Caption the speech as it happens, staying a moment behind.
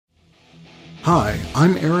Hi,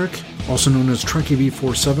 I'm Eric, also known as Trekkie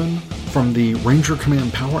V47, from the Ranger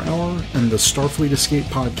Command Power Hour and the Starfleet Escape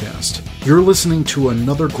podcast. You're listening to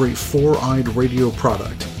another great Four-Eyed Radio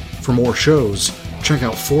product. For more shows, check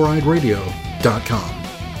out foureyedradio.com.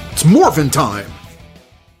 It's morphin' time!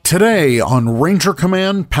 Today on Ranger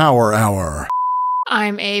Command Power Hour.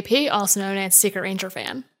 I'm AP, also known as Secret Ranger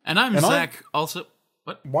Fan. And I'm Zach, also...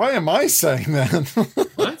 What? Why am I saying that?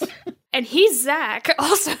 What? And he's Zach,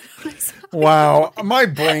 also known as... Wow, my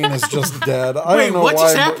brain is just dead. I don't know what why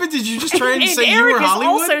just happened? Did you just try and say Eric you were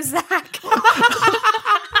Hollywood? Eric is also Zach.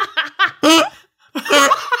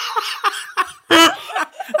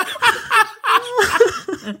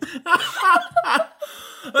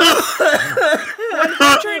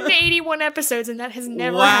 ...181 episodes, and that has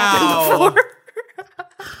never happened before.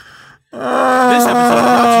 This episode is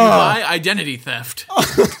brought to you by Identity Theft.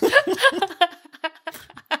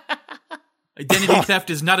 Identity theft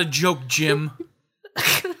is not a joke, Jim.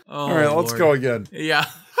 All right, let's go again. Yeah.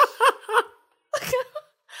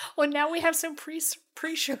 Well, now we have some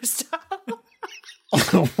pre-show stuff.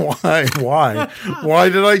 Why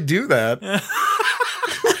did I do that?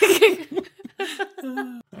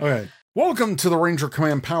 Okay. Welcome to the Ranger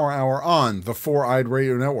Command Power Hour on the Four-Eyed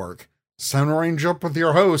Radio Network. It's time to range up with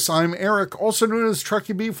your hosts. I'm Eric, also known as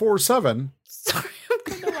Trekkie B47. Sorry, I'm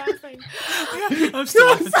kind of laughing. I'm still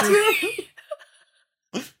laughing too.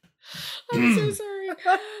 I'm so sorry.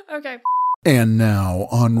 Okay. And now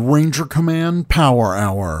on Ranger Command Power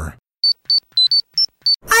Hour.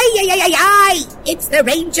 Ay! It's the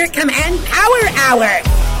Ranger Command Power Hour!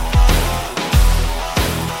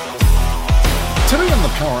 Today on the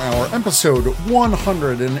Power Hour, episode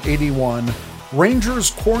 181,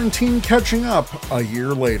 Rangers Quarantine Catching Up a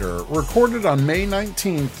Year Later, recorded on May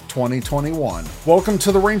 19th, 2021. Welcome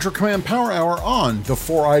to the Ranger Command Power Hour on the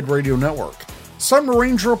Four-Eyed Radio Network. It's time to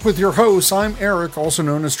Ranger Up with your hosts. I'm Eric, also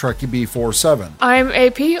known as Trekkie B47. I'm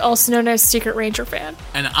AP, also known as Secret Ranger Fan.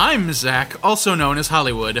 And I'm Zach, also known as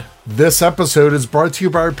Hollywood. This episode is brought to you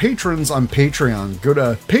by our patrons on Patreon. Go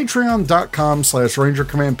to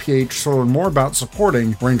patreon.com/RangerCommandPH to learn more about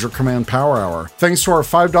supporting Ranger Command Power Hour. Thanks to our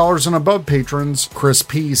 $5 and above patrons, Chris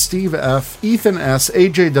P., Steve F., Ethan S.,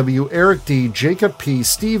 AJW, Eric D., Jacob P.,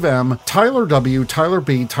 Steve M., Tyler W., Tyler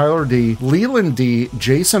B., Tyler D., Leland D.,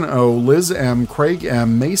 Jason O., Liz M., Craig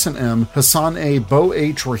M., Mason M., Hassan A., Bo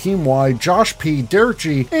H., Raheem Y., Josh P., Derek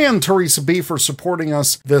G., and Teresa B. for supporting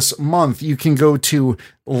us this month. You can go to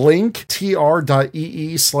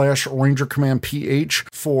linktr.ee/RangerCommandPH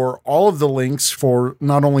for all of the links for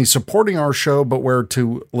not only supporting our show, but where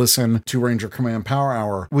to listen to Ranger Command Power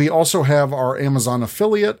Hour. We also have our Amazon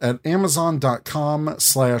affiliate at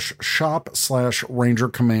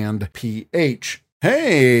amazon.com/shop/RangerCommandPH.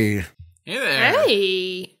 Hey! Hey there.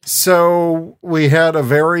 Hey! So we had a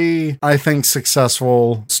very, I think,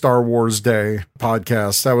 successful Star Wars Day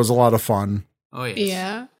podcast. That was a lot of fun. Oh, yes.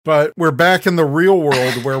 Yeah. But we're back in the real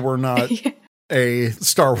world where we're not a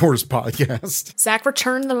Star Wars podcast. Zach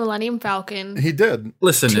returned the Millennium Falcon. He did.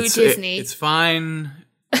 Listen, To Disney. it's fine.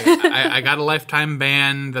 I got a lifetime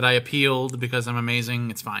ban that I appealed because I'm amazing.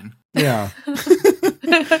 It's fine. Yeah.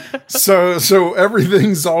 So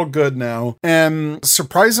everything's all good now. And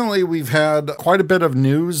surprisingly, we've had quite a bit of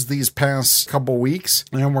news these past couple weeks,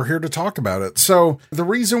 and we're here to talk about it. So the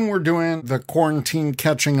reason we're doing the quarantine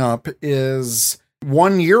catching up is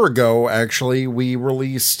 1 year ago, actually, we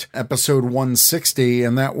released episode 160,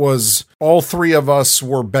 and that was all three of us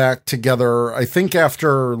were back together. I think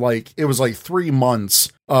after it was 3 months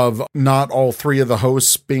of not all three of the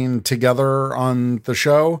hosts being together on the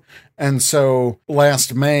show. And so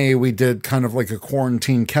last May, we did kind of like a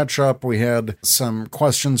quarantine catch up. We had some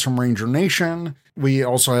questions from Ranger Nation. We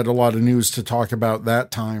also had a lot of news to talk about that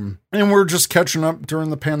time. And we're just catching up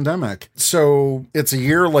during the pandemic. So it's a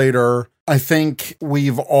year later. I think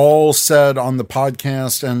we've all said on the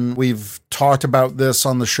podcast, and we've talked about this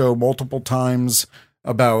on the show multiple times,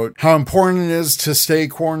 about how important it is to stay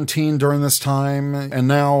quarantined during this time and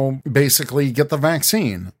now basically get the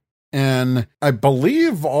vaccine. And I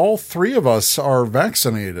believe all three of us are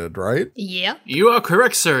vaccinated, right? Yeah. You are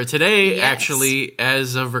correct, sir. Today, Yes. actually,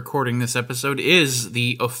 as of recording this episode, is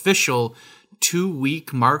the official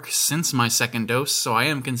 2-week mark since my second dose, so I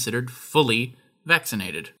am considered fully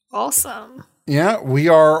vaccinated. Awesome. Yeah, we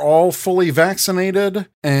are all fully vaccinated,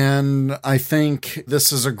 and I think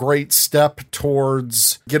this is a great step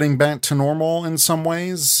towards getting back to normal in some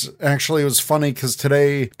ways. Actually, it was funny because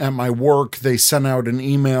today at my work, they sent out an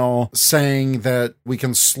email saying that we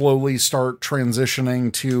can slowly start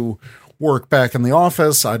transitioning to work back in the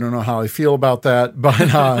office. I don't know how I feel about that,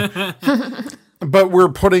 but but we're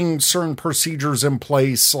putting certain procedures in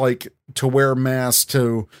place, like to wear masks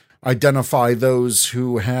to identify those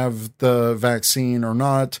who have the vaccine or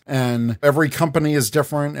not. And every company is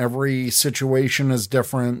different. Every situation is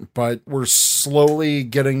different, but we're slowly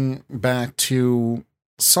getting back to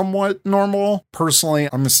somewhat normal. Personally,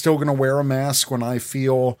 I'm still going to wear a mask when I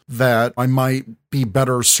feel that I might be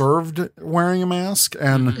better served wearing a mask.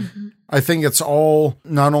 And I think it's all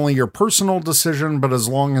not only your personal decision, but as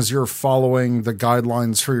long as you're following the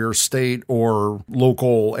guidelines for your state or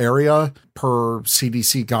local area per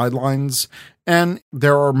CDC guidelines. And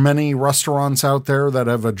there are many restaurants out there that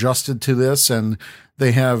have adjusted to this, and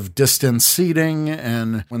they have distance seating,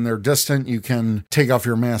 and when they're distant, you can take off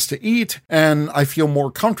your mask to eat. And I feel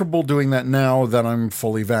more comfortable doing that now that I'm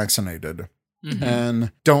fully vaccinated.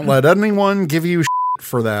 And don't let anyone give you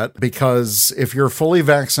for that, because if you're fully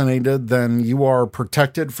vaccinated, then you are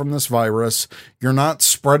protected from this virus. You're not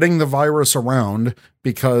spreading the virus around,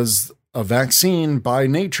 because a vaccine by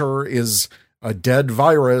nature is a dead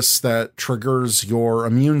virus that triggers your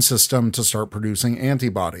immune system to start producing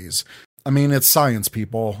antibodies. I mean, it's science,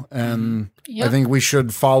 people, and I think we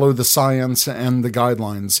should follow the science and the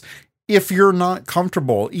guidelines. If you're not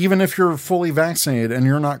comfortable, even if you're fully vaccinated and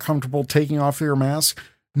you're not comfortable taking off your mask,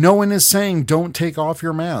 no one is saying don't take off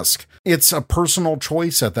your mask. It's a personal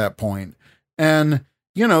choice at that point. And,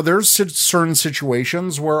 you know, there's certain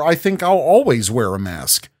situations where I think I'll always wear a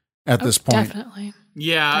mask at this point. Definitely.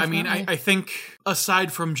 Yeah, Definitely. I mean, I think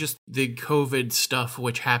aside from just the COVID stuff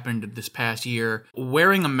which happened this past year,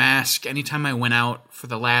 wearing a mask anytime I went out for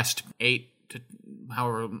the last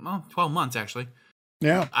 12 months actually,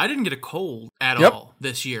 Yeah. I didn't get a cold at all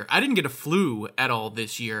this year. I didn't get a flu at all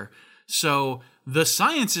this year. So the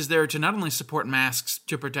science is there to not only support masks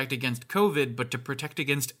to protect against COVID, but to protect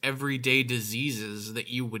against everyday diseases that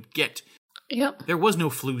you would get. Yep. There was no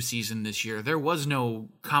flu season this year. There was no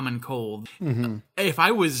common cold. If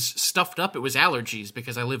I was stuffed up, it was allergies,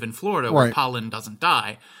 because I live in Florida where pollen doesn't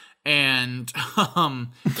die. And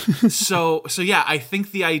so yeah, I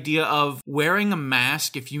think the idea of wearing a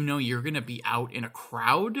mask if you know you're going to be out in a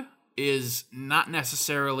crowd is not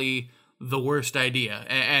necessarily the worst idea.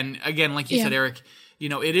 And again, like you said, Eric, you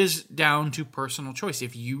know, it is down to personal choice.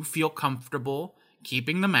 If you feel comfortable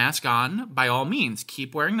keeping the mask on, by all means,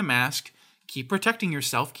 keep wearing the mask. Keep protecting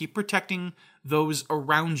yourself. Keep protecting those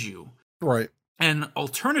around you. Right. And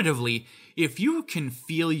alternatively, if you can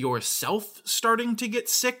feel yourself starting to get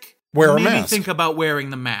sick, wear a maybe mask. think about wearing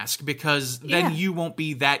the mask, because then you won't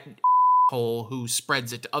be that hole who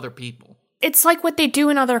spreads it to other people. It's like what they do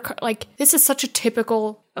in other, like, this is such a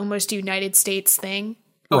typical, almost United States thing.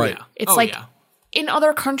 Oh, Right. yeah. It's in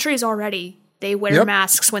other countries already, they wear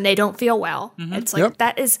masks when they don't feel well. It's like,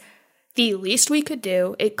 that is the least we could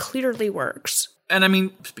do. It clearly works. And I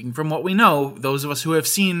mean, speaking from what we know, those of us who have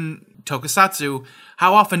seen Tokusatsu,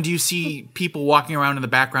 how often do you see people walking around in the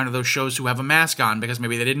background of those shows who have a mask on because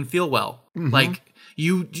maybe they didn't feel well? Like,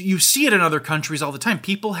 you see it in other countries all the time.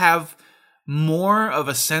 People have more of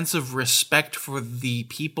a sense of respect for the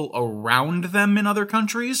people around them in other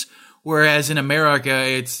countries, whereas in America,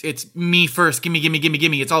 it's me first, gimme.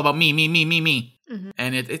 It's all about me.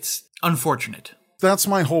 And it's unfortunate. That's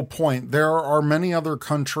my whole point. There are many other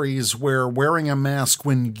countries where wearing a mask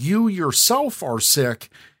when you yourself are sick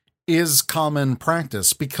is common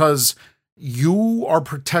practice, because you are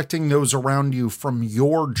protecting those around you from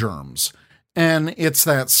your germs. And it's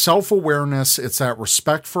that self-awareness, it's that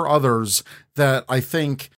respect for others that I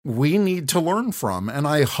think we need to learn from. And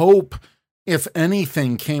I hope, if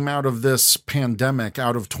anything came out of this pandemic,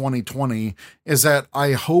 out of 2020, is that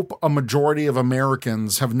I hope a majority of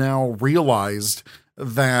Americans have now realized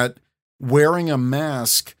that wearing a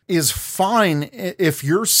mask is fine. If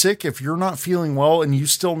you're sick, if you're not feeling well and you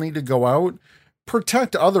still need to go out,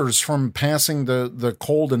 protect others from passing the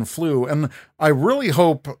cold and flu. And I really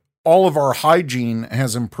hope all of our hygiene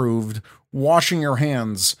has improved. Washing your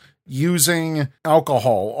hands, using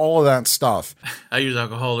alcohol, all of that stuff. I use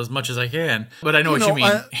alcohol as much as I can, but I know what you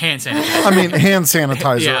mean. Hand sanitizer. I mean, hand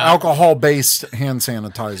sanitizer, Yeah. alcohol-based hand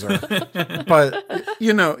sanitizer. But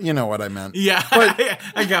you know what I meant. Yeah, but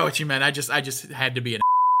I got what you meant. I just had to be an.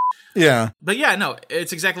 Yeah. But yeah, no,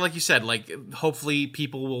 it's exactly like you said. Like, hopefully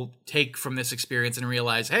people will take from this experience and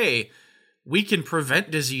realize, hey, we can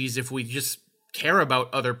prevent disease if we just care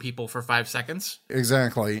about other people for 5 seconds.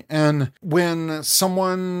 Exactly. And when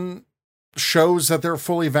someone shows that they're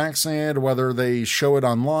fully vaccinated, whether they show it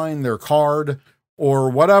online, their card, or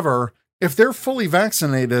whatever, if they're fully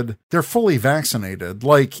vaccinated, they're fully vaccinated.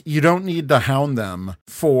 Like, you don't need to hound them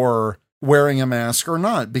for wearing a mask or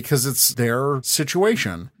not, because it's their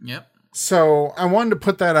situation. Yep. So I wanted to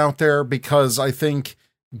put that out there because I think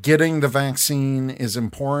getting the vaccine is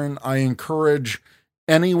important. I encourage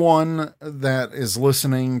anyone that is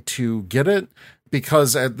listening to get it,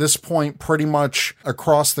 because at this point, pretty much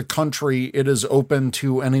across the country, it is open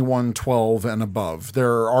to anyone 12 and above.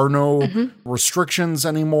 There are no restrictions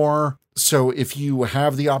anymore. So if you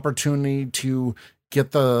have the opportunity to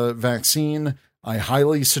get the vaccine, I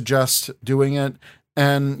highly suggest doing it.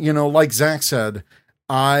 And, you know, like Zach said,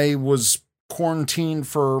 I was quarantined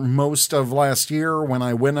for most of last year. When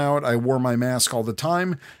I went out, I wore my mask all the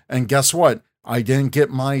time. And guess what? I didn't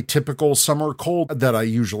get my typical summer cold that I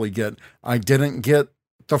usually get. I didn't get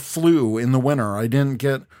the flu in the winter. I didn't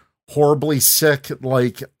get horribly sick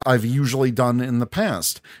like I've usually done in the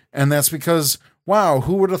past. And that's because, wow,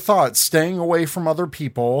 who would have thought staying away from other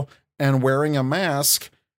people and wearing a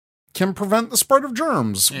mask can prevent the spread of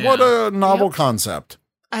germs? Yeah. What a novel concept.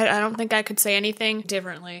 I don't think I could say anything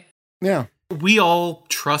differently. Yeah. We all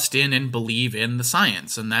trust in and believe in the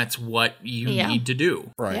science, and that's what you need to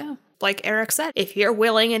do. Right. Yeah. Like Eric said, if you're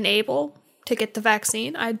willing and able to get the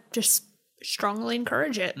vaccine, I just strongly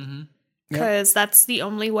encourage it. Because that's the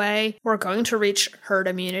only way we're going to reach herd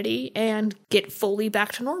immunity and get fully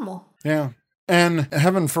back to normal. Yeah. And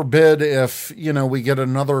heaven forbid if, you know, we get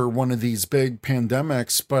another one of these big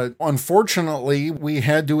pandemics, but unfortunately we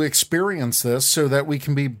had to experience this so that we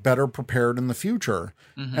can be better prepared in the future.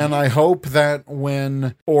 And I hope that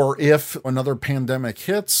when or if another pandemic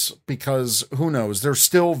hits, because who knows, there's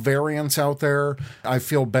still variants out there. I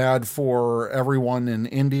feel bad for everyone in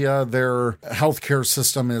India. Their healthcare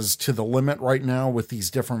system is to the limit right now with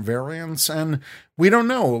these different variants. And we don't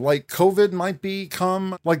know, like COVID might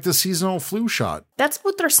become like the seasonal flu shot. That's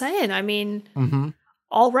what they're saying. I mean,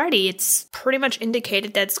 already it's pretty much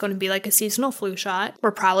indicated that it's going to be like a seasonal flu shot.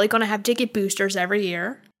 We're probably going to have to get boosters every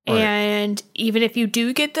year. Right. And even if you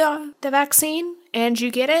do get the vaccine and you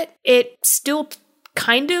get it, it still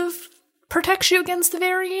kind of protects you against the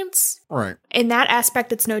variants. Right. In that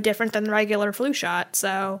aspect, it's no different than the regular flu shot.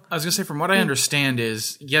 So I was going to say, from what I understand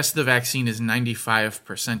is, yes, the vaccine is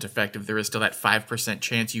 95% effective. There is still that 5%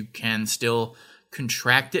 chance you can still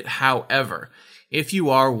contract it. However, if you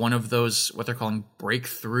are one of those, what they're calling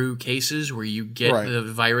breakthrough cases, where you get the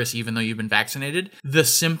virus even though you've been vaccinated, the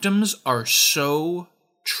symptoms are so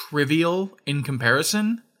trivial in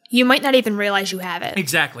comparison. You might not even realize you have it.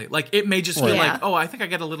 Exactly. Like, it may just feel like, oh, I think I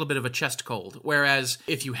got a little bit of a chest cold. Whereas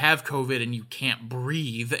if you have COVID and you can't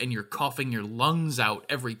breathe and you're coughing your lungs out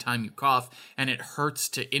every time you cough and it hurts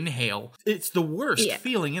to inhale, it's the worst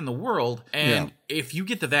feeling in the world. And if you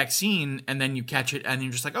get the vaccine and then you catch it and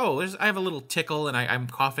you're just like, oh, I have a little tickle and I'm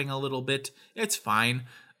coughing a little bit, it's fine.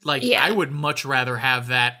 Like, I would much rather have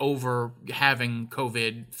that over having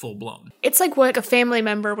COVID full blown. It's like what a family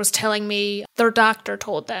member was telling me their doctor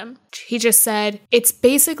told them. He just said, it's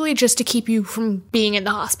basically just to keep you from being in the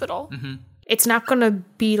hospital. It's not going to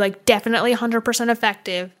be like definitely 100%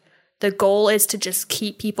 effective. The goal is to just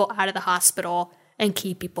keep people out of the hospital and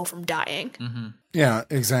keep people from dying. Yeah,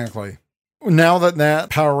 exactly. Now that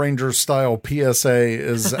Power Rangers style PSA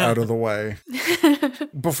is out of the way,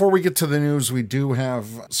 before we get to the news, we do have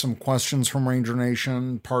some questions from Ranger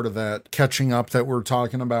Nation, part of that catching up that we're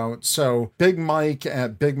talking about. So Big Mike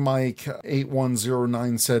at Big Mike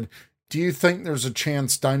 8109 said, do you think there's a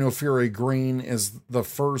chance Dino Fury Green is the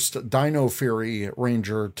first Dino Fury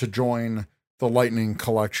Ranger to join the Lightning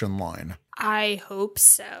Collection line? I hope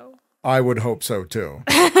so. I would hope so, too.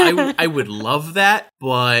 I would love that,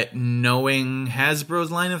 but knowing Hasbro's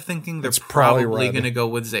line of thinking, they're probably going to go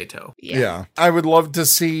with Zato. Yeah. I would love to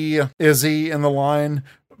see Izzy in the line,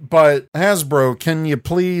 but Hasbro, can you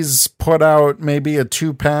please put out maybe a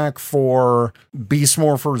 2-pack for Beast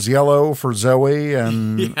Morphers Yellow for Zoe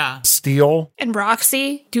and Steel? And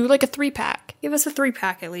Roxy, do like a 3-pack. Give us a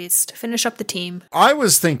 3-pack at least. Finish up the team. I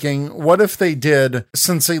was thinking, what if they did,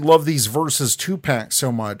 since they love these versus 2-packs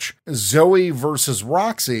so much, Zoe versus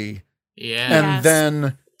Roxy, and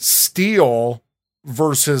then Steel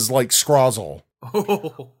versus like Scrozzle.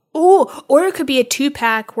 Ooh, or it could be a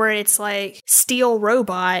 2-pack where it's like Steel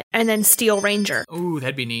Robot and then Steel Ranger. Ooh,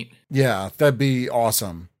 that'd be neat. Yeah, that'd be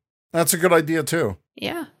awesome. That's a good idea too.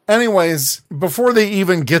 Yeah. Anyways, before they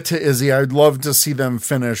even get to Izzy, I'd love to see them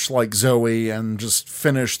finish like Zoe and just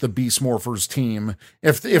finish the Beast Morphers team.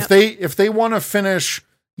 If they want to finish,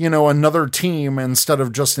 you know, another team instead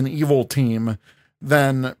of just an evil team,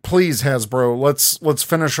 then please, Hasbro, let's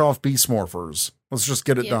finish off Beast Morphers. Let's just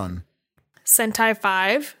get it done. Sentai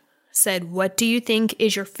 5 said, what do you think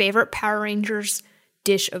is your favorite Power Rangers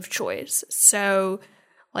dish of choice? So,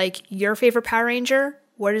 like, your favorite Power Ranger,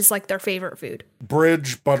 what is, like, their favorite food?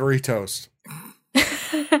 Bridge buttery toast.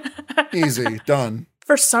 Easy. Done.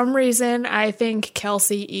 For some reason, I think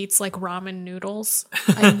Kelsey eats like ramen noodles.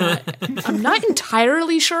 I'm not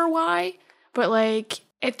entirely sure why, but like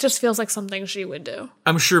it just feels like something she would do.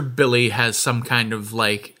 I'm sure Billy has some kind of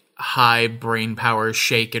like high brain power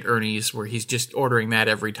shake at Ernie's where he's just ordering that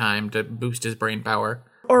every time to boost his brain power.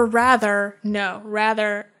 Or rather,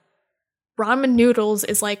 ramen noodles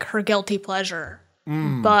is like her guilty pleasure,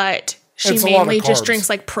 but she mainly just drinks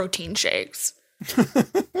like protein shakes.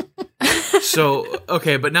 So,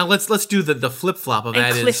 okay, but now let's do the flip-flop of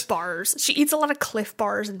that. Cliff bars. She eats a lot of Cliff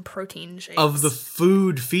bars and protein shakes. Of the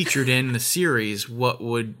food featured in the series, what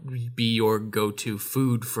would be your go-to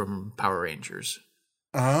food from Power Rangers?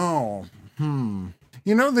 Oh,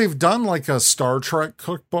 You know, they've done like a Star Trek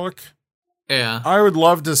cookbook. Yeah. I would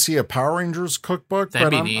love to see a Power Rangers cookbook,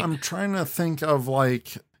 That'd but be neat. I'm trying to think of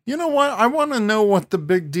like, you know what? I want to know what the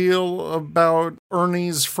big deal about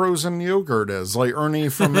Ernie's frozen yogurt is. Like Ernie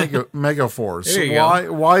from Megaforce. There you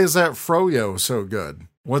go. Why is that froyo so good?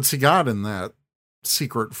 What's he got in that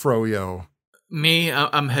secret froyo? Me,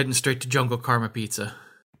 I'm heading straight to Jungle Karma Pizza.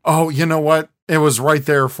 Oh, you know what? It was right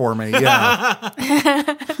there for me. Yeah.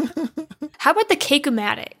 How about the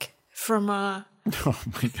Cake-O-Matic from Oh my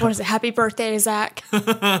God. what is it? Happy Birthday, Zach.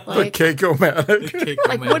 The Cake-O-Matic.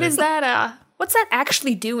 Like, what is that? What's that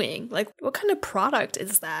actually doing? Like, what kind of product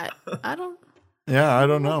is that? I don't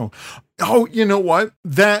know. Oh, you know what?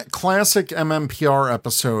 That classic MMPR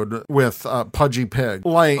episode with Pudgy Pig.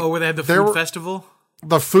 Like, where they had the food festival?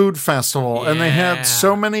 The food festival. And they Yeah. had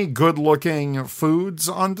so many good looking foods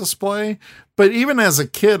on display. But even as a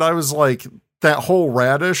kid, I was like, that whole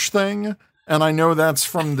radish thing. And I know that's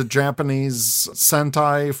from the Japanese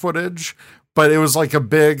Sentai footage, but it was like a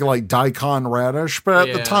big like daikon radish. But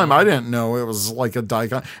at the time, I didn't know it was like a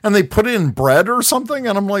daikon. And they put it in bread or something.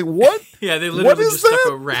 And I'm like, what? Yeah, they literally just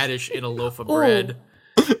stuck a radish in a loaf of bread.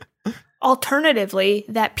 Alternatively,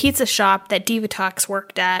 that pizza shop that Divatox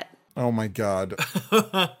worked at. Oh my God.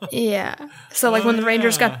 Yeah. So like when the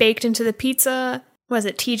Rangers got baked into the pizza, was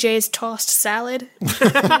it TJ's tossed salad?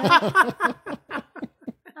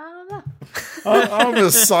 On the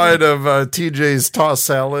side of TJ's tossed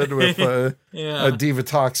salad with a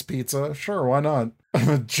Divatox pizza. Sure, why not?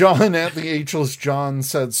 John at the Ageless John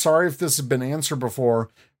said, sorry if this has been answered before,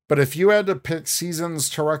 but if you had to pick seasons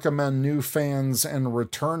to recommend new fans and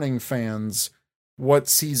returning fans, what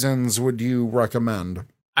seasons would you recommend?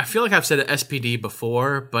 I feel like I've said SPD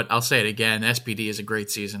before, but I'll say it again. SPD is a great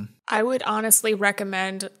season. I would honestly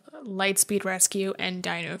recommend Lightspeed Rescue and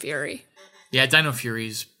Dino Fury. Yeah, Dino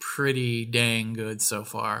Fury's pretty dang good so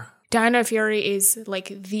far. Dino Fury is like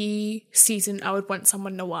the season I would want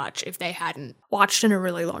someone to watch if they hadn't watched in a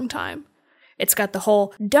really long time. It's got the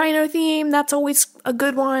whole dino theme, that's always a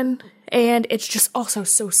good one, and it's just also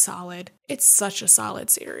so solid. It's such a solid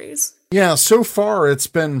series. Yeah, so far it's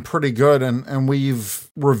been pretty good, and we've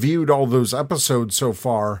reviewed all those episodes so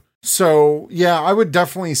far. So, yeah, I would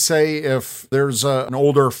definitely say if there's an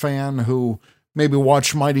older fan who maybe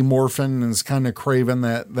watched Mighty Morphin and is kind of craving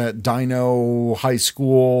that Dino high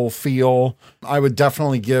school feel, I would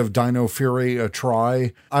definitely give Dino Fury a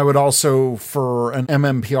try. I would also, for an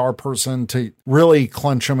MMPR person to really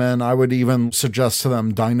clench them in, I would even suggest to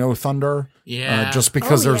them Dino Thunder. Yeah. Just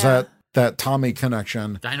because there's that Tommy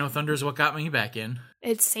connection. Dino Thunder is what got me back in.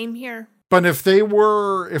 It's same here. But if they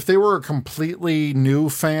were a completely new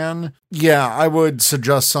fan, yeah, I would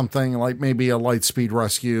suggest something like maybe a Lightspeed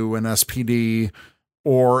Rescue, an SPD,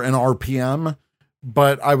 or an RPM.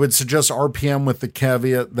 But I would suggest RPM with the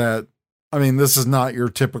caveat that, I mean, this is not your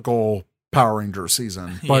typical Power Ranger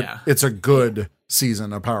season, but it's a good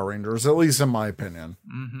season of Power Rangers, at least in my opinion.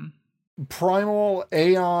 Mm-hmm. Primal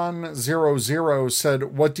Aeon 00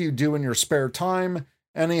 said, what do you do in your spare time?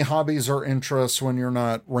 Any hobbies or interests when you're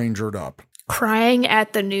not rangered up? Crying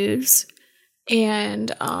at the news.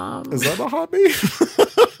 And is that a hobby?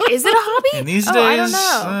 Is it a hobby? In these days, I don't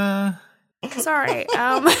know. Sorry.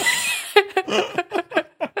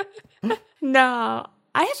 No,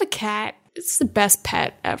 I have a cat. It's the best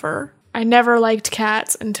pet ever. I never liked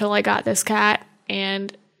cats until I got this cat,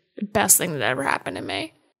 and the best thing that ever happened to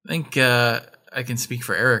me. I think I can speak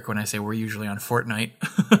for Eric when I say we're usually on Fortnite.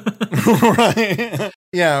 Right.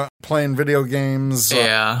 Yeah, playing video games.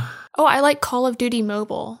 Yeah. Oh, I like Call of Duty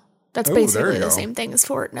Mobile. That's basically the same thing as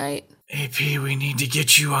Fortnite. AP, we need to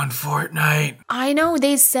get you on Fortnite. I know,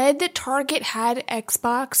 they said that Target had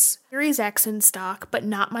Xbox Series X in stock, but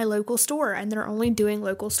not my local store, and they're only doing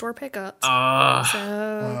local store pickups.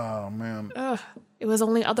 Oh, man. It was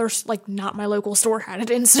only others, like, not my local store had it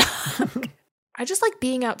in stock. I just like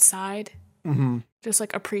being outside. Just,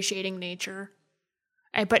 like, appreciating nature.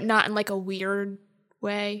 But not in, like, a weird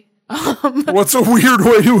way. What's a weird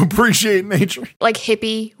way to appreciate nature? Like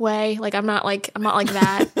hippie way. Like I'm not like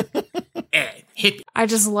that. Hippie. I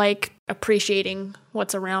just like appreciating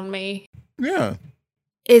what's around me. Yeah.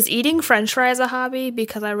 Is eating French fries a hobby?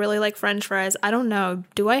 Because I really like French fries. I don't know.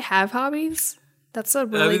 Do I have hobbies? That's a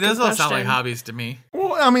really good those all question. sound like hobbies to me.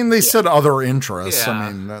 Well, I mean, they said other interests. Yeah.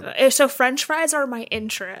 I mean, So French fries are my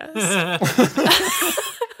interest.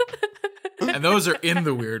 And those are in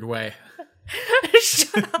the weird way.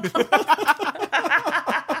 Shut up.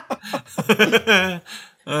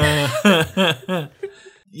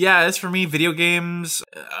 Yeah, as for me, video games,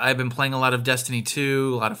 I've been playing a lot of Destiny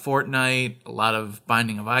 2, a lot of Fortnite, a lot of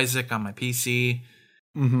Binding of Isaac on my PC.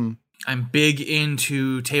 mm-hmm. I'm big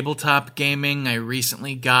into tabletop gaming.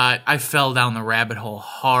 I fell down the rabbit hole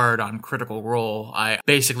hard on Critical Role. I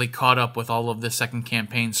basically caught up with all of the second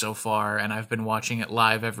campaign so far, and I've been watching it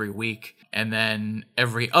live every week. And then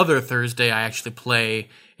every other Thursday, I actually play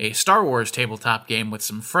a Star Wars tabletop game with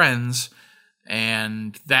some friends.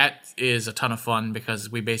 And that is a ton of fun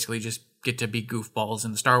because we basically just get to be goofballs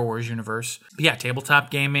in the Star Wars universe. But yeah,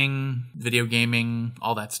 tabletop gaming, video gaming,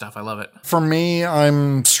 all that stuff. I love it. For me,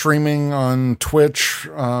 I'm streaming on Twitch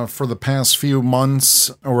for the past few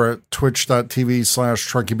months, or at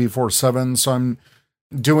twitch.tv/TruckyB47. So I'm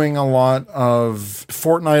doing a lot of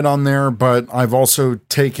Fortnite on there, but I've also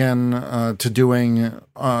taken to doing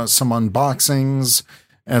some unboxings,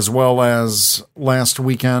 as well as last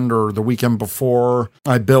weekend or the weekend before,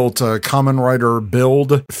 I built a Kamen Rider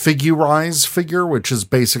Build Figurize figure, which is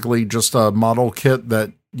basically just a model kit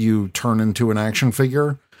that you turn into an action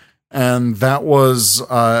figure. And that was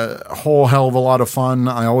a whole hell of a lot of fun.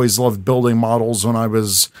 I always loved building models when I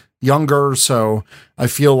was younger, so I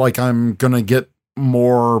feel like I'm going to get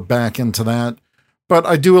more back into that. But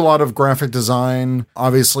I do a lot of graphic design.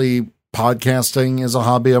 Obviously, podcasting is a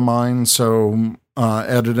hobby of mine, so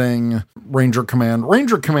editing, Ranger Command.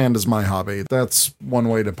 Ranger Command is my hobby. That's one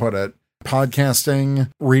way to put it.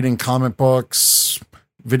 Podcasting, reading comic books,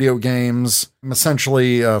 video games. I'm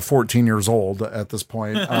essentially 14 years old at this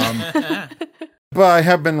point. But I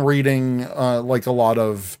have been reading like a lot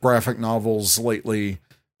of graphic novels lately,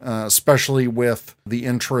 especially with the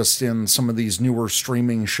interest in some of these newer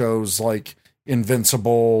streaming shows like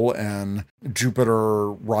Invincible and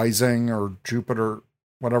Jupiter Rising, or Jupiter,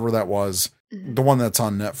 whatever that was. The one that's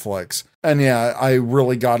on Netflix. And yeah, I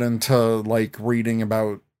really got into like reading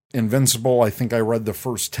about Invincible. I think I read the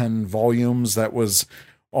first 10 volumes. That was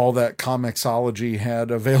all that Comixology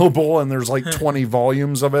had available, and there's like 20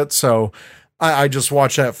 volumes of it. So I just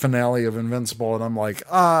watched that finale of Invincible, and I'm like,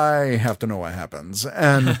 I have to know what happens.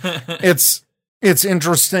 And it's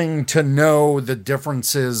interesting to know the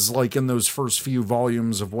differences like in those first few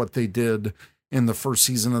volumes of what they did in the first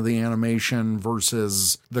season of the animation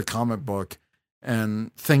versus the comic book,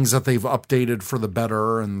 and things that they've updated for the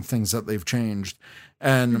better and things that they've changed.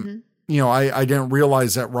 And, you know, I didn't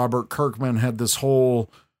realize that Robert Kirkman had this whole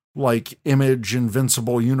like Image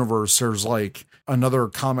Invincible universe. There's like another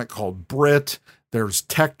comic called Brit. There's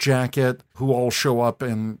Tech Jacket, who all show up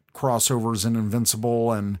in crossovers in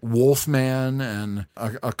Invincible, and Wolfman, and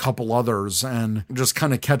a couple others, and just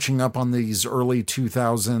kind of catching up on these early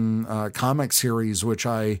 2000 comic series, which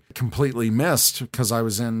I completely missed because I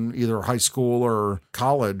was in either high school or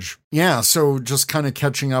college. Yeah, so just kind of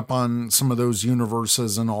catching up on some of those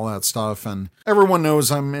universes and all that stuff. And everyone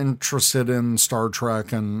knows I'm interested in Star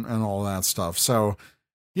Trek and all that stuff. So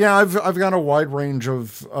yeah, I've got a wide range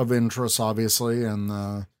of interests, obviously,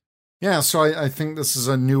 and yeah, so I think this is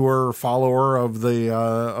a newer follower of the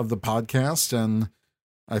podcast, and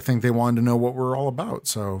I think they wanted to know what we're all about.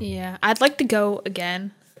 So yeah, I'd like to go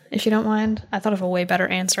again, if you don't mind. I thought of a way better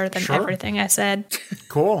answer than everything I said.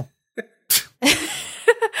 Cool.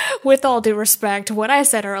 With all due respect, what I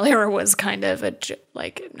said earlier was kind of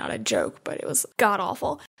not a joke, but it was god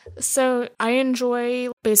awful. So I enjoy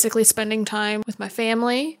basically spending time with my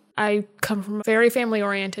family. I come from a very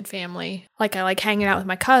family-oriented family. Like, I like hanging out with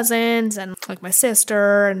my cousins and like my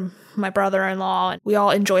sister and my brother-in-law. We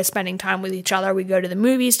all enjoy spending time with each other. We go to the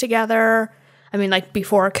movies together. I mean, like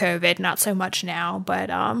before COVID, not so much now, but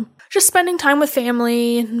just spending time with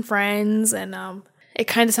family and friends. And it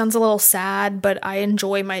kind of sounds a little sad, but I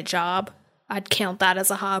enjoy my job. I'd count that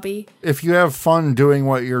as a hobby. If you have fun doing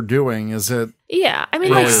what you're doing, is it? Yeah, I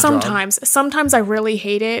mean, really like sometimes I really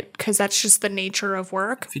hate it because that's just the nature of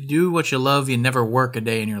work. If you do what you love, you never work a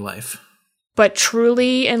day in your life. But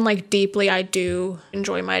truly and like deeply, I do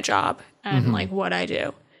enjoy my job and like what I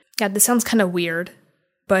do. Yeah, this sounds kind of weird,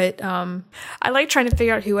 but I like trying to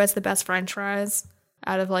figure out who has the best French fries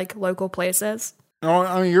out of like local places. Oh,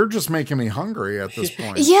 I mean, you're just making me hungry at this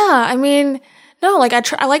point. Yeah, I mean, No, like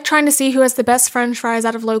I like trying to see who has the best French fries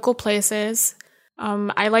out of local places.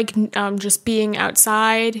 I like just being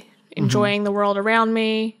outside, enjoying the world around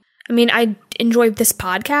me. I mean, I enjoy this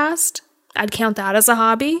podcast. I'd count that as a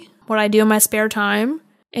hobby, what I do in my spare time.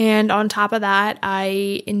 And on top of that,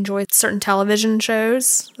 I enjoy certain television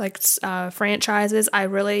shows, like franchises. I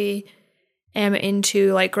really am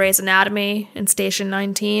into like Grey's Anatomy and Station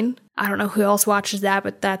 19. I don't know who else watches that,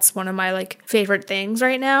 but that's one of my like favorite things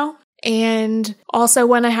right now. And also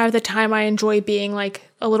when I have the time, I enjoy being like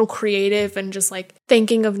a little creative and just like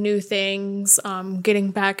thinking of new things, getting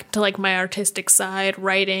back to like my artistic side,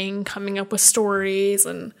 writing, coming up with stories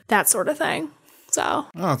and that sort of thing. So. Oh,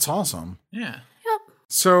 that's awesome. Yeah. Yep.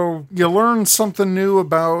 So you learned something new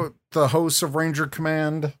about the hosts of Ranger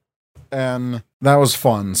Command, and that was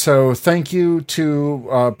fun. So thank you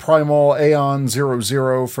to Primal Aeon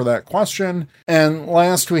 00 for that question. And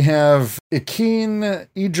last we have Ikeen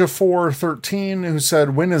Ejiofor13, who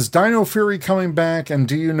said, when is Dino Fury coming back, and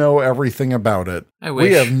do you know everything about it? I wish.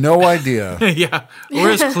 We have no idea. Yeah, we're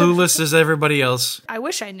as clueless as everybody else. I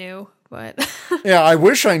wish I knew, but... Yeah, I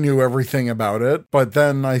wish I knew everything about it, but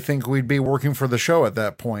then I think we'd be working for the show at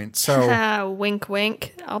that point. So wink,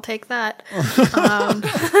 wink. I'll take that.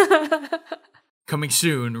 Coming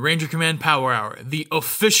soon, Ranger Command Power Hour, the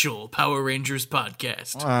official Power Rangers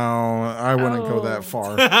podcast. Oh, I wouldn't go that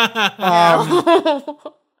far. No.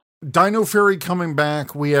 Dino Fury coming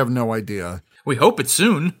back, we have no idea. We hope it's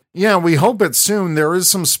soon. Yeah, we hope it's soon. There is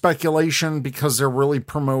some speculation because they're really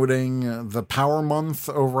promoting the Power Month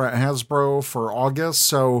over at Hasbro for August.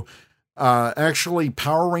 So actually,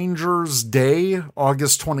 Power Rangers Day,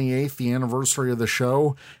 August 28th, the anniversary of the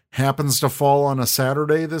show, happens to fall on a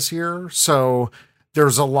Saturday this year. So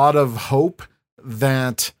there's a lot of hope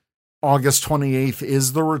that August 28th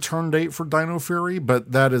is the return date for Dino Fury,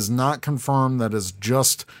 but that is not confirmed. That is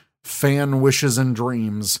just fan wishes and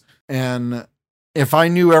dreams. And if I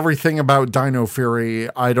knew everything about Dino Fury,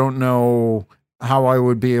 I don't know how I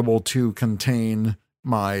would be able to contain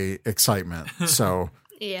my excitement. So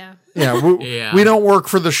Yeah. We don't work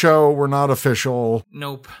for the show. We're not official.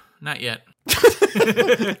 Nope, not yet.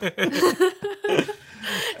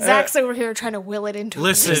 Zach's over here trying to will it into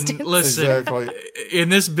Listen. Exactly. In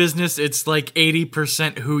this business, it's like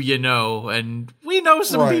 80% who you know, and we know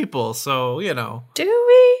some people, so, you know. Do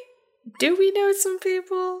we? Do we know some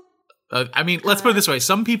people? I mean, let's put it this way.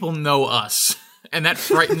 Some people know us, and that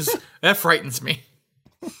frightens me.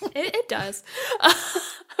 It does.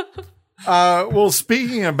 Well,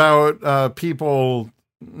 speaking about people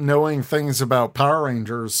knowing things about Power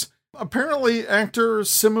Rangers, apparently actor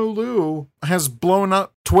Simu Liu has blown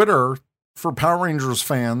up Twitter for Power Rangers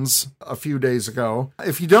fans a few days ago.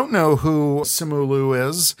 If you don't know who Simu Liu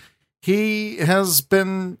is, he has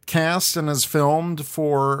been cast and has filmed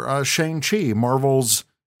for Shang-Chi, Marvel's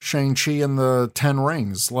Shang-Chi and the Ten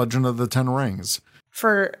Rings, Legend of the Ten Rings.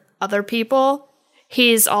 For other people,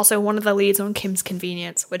 he's also one of the leads on Kim's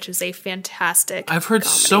Convenience, which is a fantastic I've heard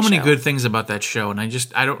so many show. good things about that show, and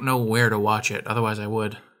I don't know where to watch it. Otherwise, I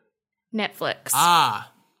would. Netflix.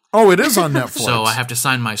 Oh, it is on Netflix. So I have to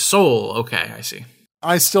sign my soul. Okay, I see.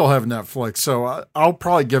 I still have Netflix, so I'll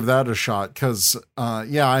probably give that a shot because,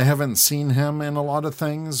 I haven't seen him in a lot of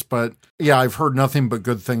things, but yeah, I've heard nothing but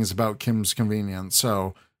good things about Kim's Convenience,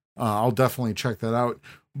 so I'll definitely check that out.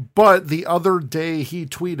 But the other day he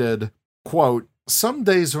tweeted, quote, "Some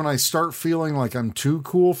days when I start feeling like I'm too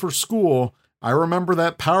cool for school, I remember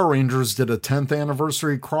that Power Rangers did a 10th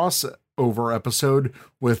anniversary crossover episode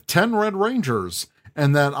with 10 Red Rangers,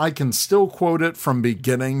 and that I can still quote it from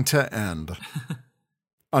beginning to end."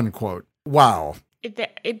 Unquote. Wow.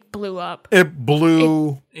 It blew up. It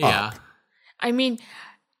blew up. Yeah. I mean,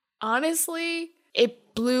 honestly,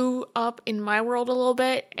 it blew up in my world a little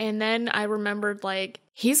bit, and then I remembered, like,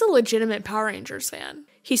 he's a legitimate Power Rangers fan.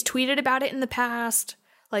 He's tweeted about it in the past,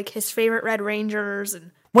 like his favorite Red Rangers.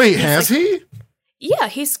 And wait, has he? Yeah,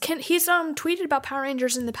 he's tweeted about Power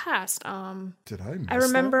Rangers in the past. Did I miss I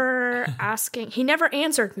remember asking. He never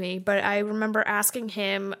answered me, but I remember asking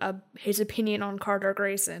him his opinion on Carter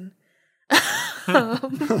Grayson.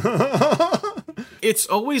 It's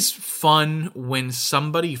always fun when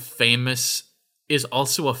somebody famous is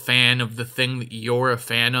also a fan of the thing that you're a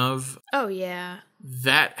fan of. Oh, yeah.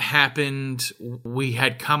 That happened. We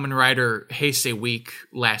had Kamen Rider Heisei Week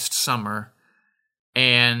last summer,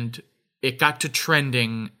 and it got to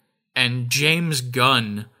trending, and James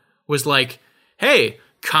Gunn was like, "Hey,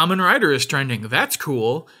 Kamen Rider is trending. That's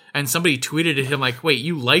cool." And somebody tweeted at him like, "Wait,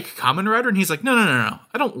 you like Kamen Rider?" And he's like, No.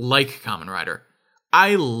 I don't like Kamen Rider.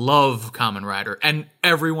 I love Kamen Rider." And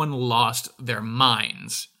everyone lost their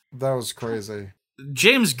minds. That was crazy.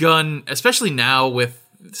 James Gunn, especially now with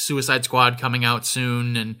Suicide Squad coming out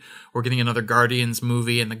soon, and we're getting another Guardians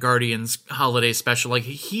movie and the Guardians holiday special, like,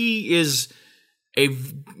 he is a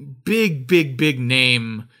big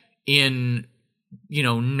name in, you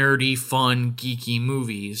know, nerdy, fun, geeky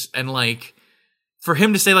movies. And, like, for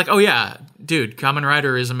him to say, like, oh yeah, dude, Kamen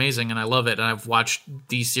Rider is amazing and I love it and I've watched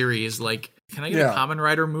these series, like, can I get a Kamen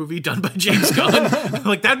Rider movie done by James Gunn?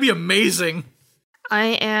 Like, that'd be amazing.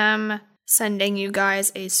 I am sending you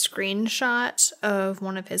guys a screenshot of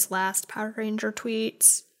one of his last Power Ranger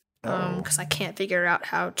tweets, because I can't figure out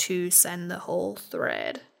how to send the whole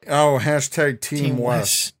thread. Oh, hashtag Team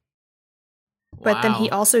West. But then he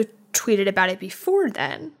also tweeted about it before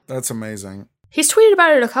then. That's amazing. He's tweeted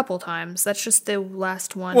about it a couple times. That's just the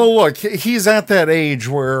last one. Well, look, he's at that age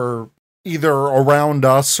where either around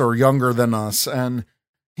us or younger than us, and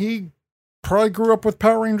he probably grew up with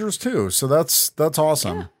Power Rangers too. So that's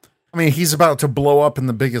awesome. Yeah. I mean, he's about to blow up in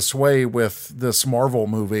the biggest way with this Marvel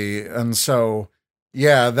movie, and so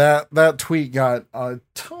yeah, that tweet got a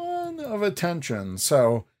ton of attention.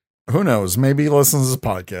 So who knows? Maybe he listens to this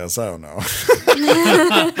podcast. I don't know.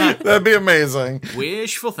 That'd be amazing.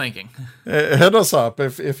 Wishful thinking. Hit us up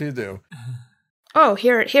if you do. Oh,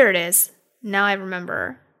 here it is. Now I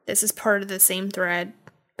remember. This is part of the same thread,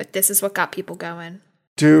 but this is what got people going.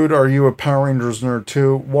 Dude, are you a Power Rangers nerd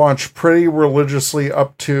too? Watch pretty religiously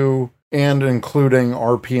up to and including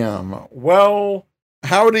RPM. Well,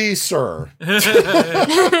 howdy, sir.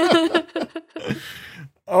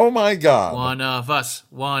 Oh my God. One of us.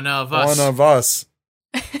 One of us.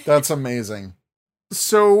 That's amazing.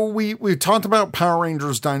 So we talked about Power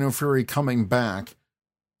Rangers Dino Fury coming back.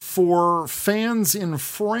 For fans in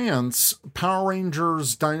France, Power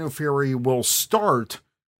Rangers Dino Fury will start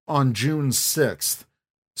on June 6th.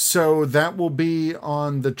 So that will be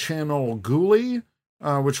on the channel Gulli,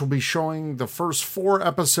 which will be showing the first 4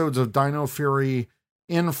 episodes of Dino Fury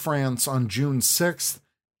in France on June 6th.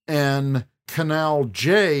 And Canal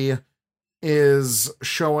J is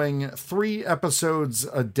showing 3 episodes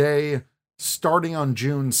a day starting on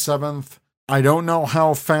June 7th. I don't know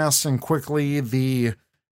how fast and quickly the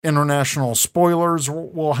international spoilers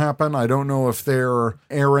will happen. I don't know if they're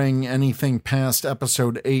airing anything past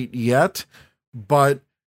episode 8 yet, but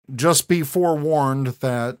just be forewarned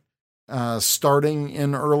that starting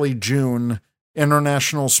in early June,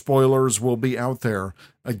 international spoilers will be out there.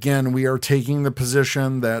 Again, we are taking the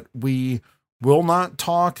position that we will not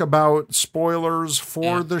talk about spoilers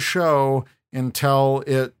for the show until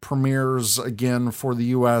it premieres again for the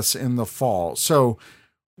US in the fall. So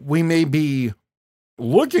we may be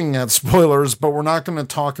looking at spoilers, but we're not going to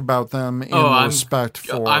talk about them in respect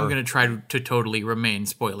for... I'm going to try to totally remain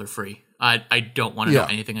spoiler free. I don't want to know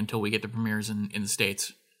anything until we get the premieres in the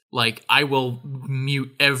States. Like, I will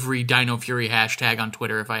mute every Dino Fury hashtag on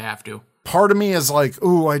Twitter if I have to. Part of me is like,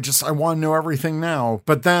 ooh, I want to know everything now.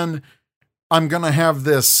 But then I'm going to have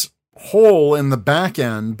this hole in the back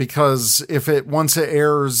end, because once it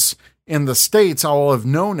airs in the States, I'll have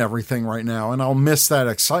known everything right now and I'll miss that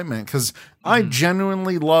excitement, because I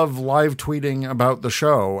genuinely love live tweeting about the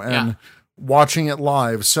show and watching it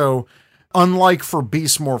live. So unlike for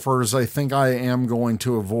Beast Morphers, I think I am going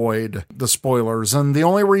to avoid the spoilers. And the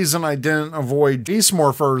only reason I didn't avoid Beast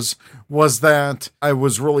Morphers was that I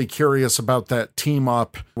was really curious about that team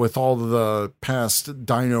up with all the past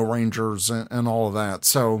Dino Rangers and all of that.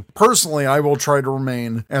 So personally, I will try to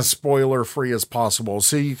remain as spoiler free as possible.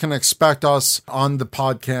 So you can expect us on the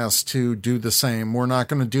podcast to do the same. We're not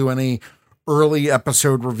going to do any early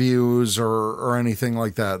episode reviews or anything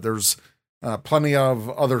like that. There's plenty of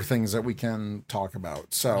other things that we can talk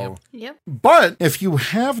about. So, But if you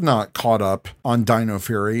have not caught up on Dino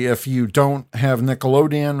Fury, if you don't have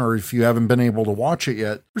Nickelodeon, or if you haven't been able to watch it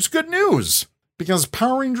yet, there's good news, because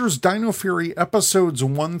Power Rangers Dino Fury episodes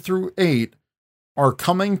 1 through 8 are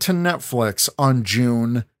coming to Netflix on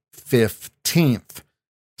June 15th.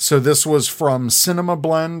 So this was from Cinema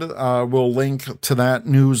Blend. We'll link to that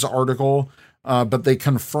news article, but they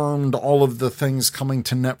confirmed all of the things coming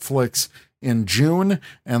to Netflix in June,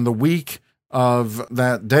 and the week of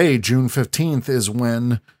that day, June 15th, is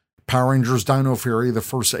when Power Rangers Dino Fury, the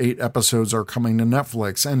first 8 episodes, are coming to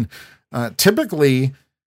Netflix. And typically,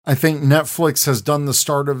 I think Netflix has done the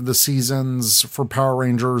start of the seasons for Power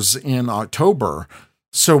Rangers in October.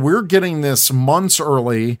 So we're getting this months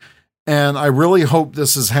early, and I really hope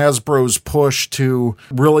this is Hasbro's push to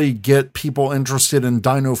really get people interested in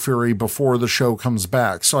Dino Fury before the show comes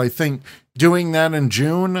back. So I think doing that in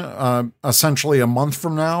June, essentially a month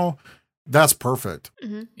from now, that's perfect.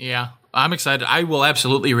 Mm-hmm. Yeah, I'm excited. I will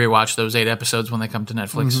absolutely rewatch those 8 episodes when they come to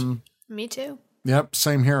Netflix. Me too. Yep,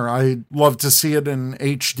 same here. I love to see it in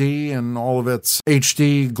HD and all of its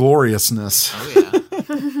HD gloriousness. Oh, yeah.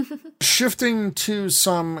 Shifting to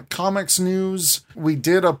some comics news, we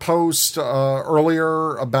did a post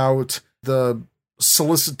earlier about the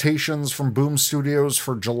solicitations from Boom Studios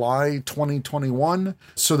for July 2021.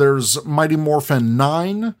 So there's Mighty Morphin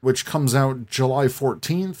 9, which comes out July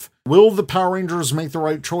 14th. Will the Power Rangers make the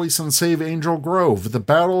right choice and save Angel Grove? The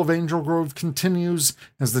Battle of Angel Grove continues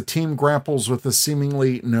as the team grapples with a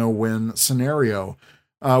seemingly no-win scenario.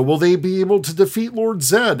 Will they be able to defeat Lord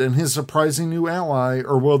Zed and his surprising new ally,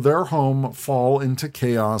 or will their home fall into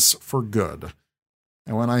chaos for good?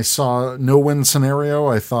 And when I saw no-win scenario,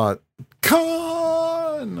 I thought,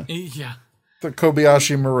 Khan! Yeah. The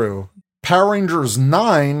Kobayashi Maru. Power Rangers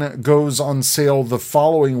 9 goes on sale the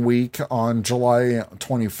following week on July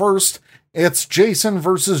 21st. It's Jason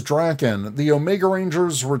versus Draken. The Omega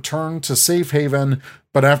Rangers return to Safe Haven,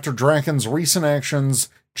 but after Draken's recent actions,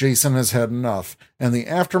 Jason has had enough, and the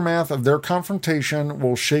aftermath of their confrontation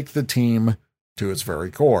will shake the team to its very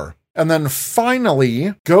core. And then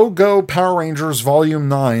finally, Go Go Power Rangers Volume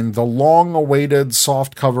 9, the long-awaited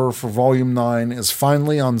softcover for Volume 9, is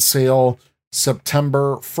finally on sale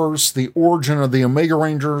September 1st. The origin of the Omega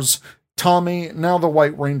Rangers. Tommy, now the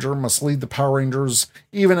White Ranger, must lead the Power Rangers,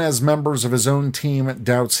 even as members of his own team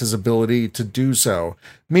doubts his ability to do so.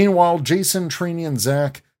 Meanwhile, Jason, Trini, and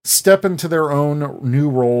Zach step into their own new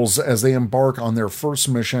roles as they embark on their first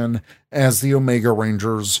mission as the Omega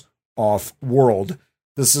Rangers off-world.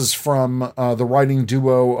 This is from the writing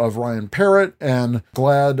duo of Ryan Parrott and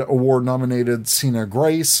GLAAD Award-nominated Sina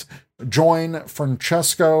Grace. Join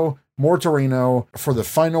Francesco Mortarino for the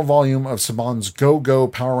final volume of Saban's Go Go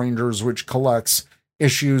Power Rangers, which collects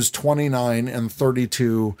issues 29 and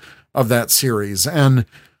 32 of that series. And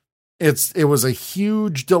it was a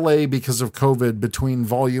huge delay because of COVID between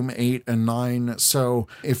volume 8 and 9. So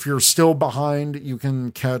if you're still behind, you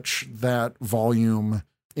can catch that volume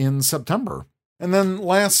in September. And then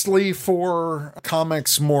lastly, for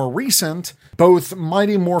comics more recent, both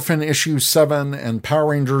Mighty Morphin issue 7 and Power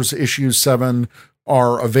Rangers issue 7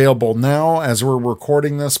 are available now. As we're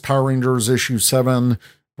recording this, Power Rangers issue 7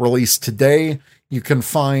 released today. You can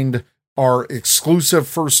find our exclusive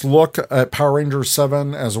first look at Power Rangers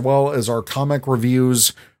 7, as well as our comic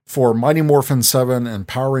reviews for Mighty Morphin 7 and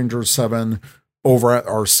Power Rangers 7 over at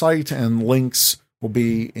our site, and links will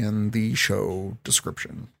be in the show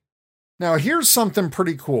description. Now, here's something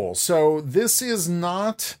pretty cool. So this is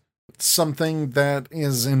not something that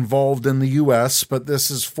is involved in the US, but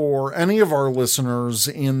this is for any of our listeners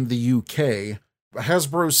in the UK.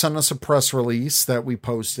 Hasbro sent us a press release that we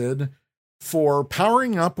posted for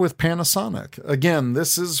powering up with Panasonic. Again,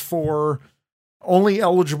 this is for only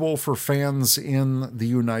eligible for fans in the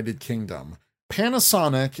United Kingdom.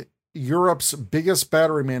 Panasonic, Europe's biggest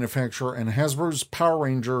battery manufacturer, and Hasbro's Power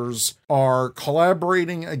Rangers are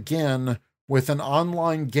collaborating again with an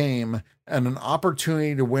online game and an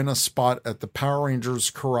opportunity to win a spot at the Power Rangers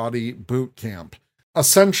Karate Boot Camp.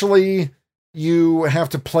 Essentially, you have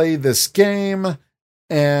to play this game,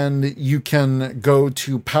 and you can go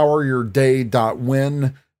to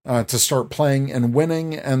poweryourday.win to start playing and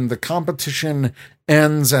winning, and the competition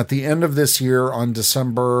ends at the end of this year on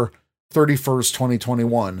December 31st,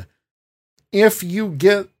 2021. If you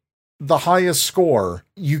get the highest score,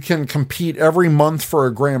 you can compete every month for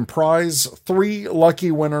a grand prize. 3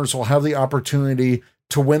 lucky winners will have the opportunity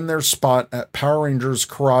to win their spot at Power Rangers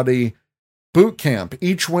Karate Boot Camp.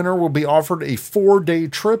 Each winner will be offered a 4-day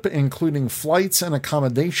trip, including flights and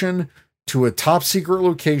accommodation, to a top secret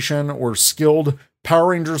location where skilled Power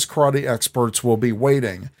Rangers karate experts will be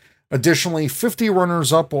waiting. Additionally, 50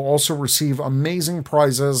 runners-up will also receive amazing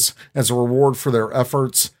prizes as a reward for their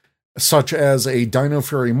efforts, such as a Dino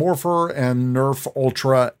Fury Morpher and Nerf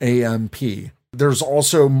Ultra AMP. There's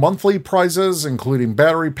also monthly prizes, including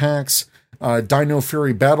battery packs, Dino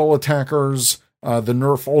Fury Battle Attackers, the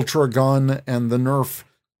Nerf Ultra Gun, and the Nerf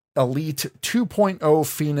Elite 2.0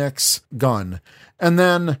 Phoenix Gun. And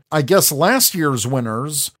then, I guess last year's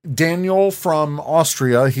winners, Daniel from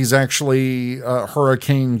Austria, he's actually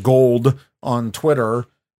Hurricane Gold on Twitter.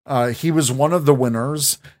 He was one of the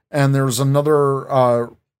winners. And there's another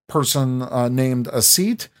person named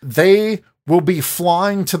Asit. They will be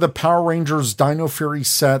flying to the Power Rangers Dino Fury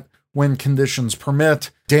set when conditions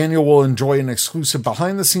permit. Daniel will enjoy an exclusive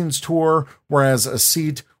behind-the-scenes tour, whereas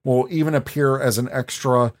Asit will even appear as an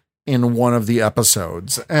extra in one of the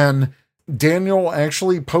episodes. And Daniel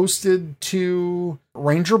actually posted to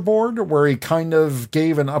Ranger Board where he kind of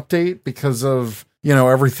gave an update because of,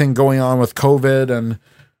 everything going on with COVID. And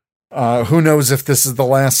Who knows if this is the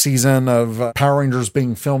last season of Power Rangers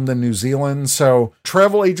being filmed in New Zealand. So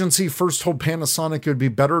travel agency first told Panasonic it would be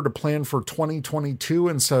better to plan for 2022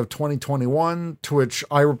 instead of 2021, to which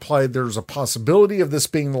I replied there's a possibility of this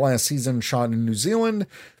being the last season shot in New Zealand.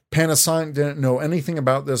 Panasonic didn't know anything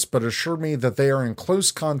about this, but assured me that they are in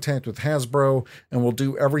close contact with Hasbro and will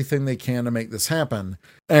do everything they can to make this happen.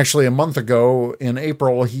 Actually, a month ago in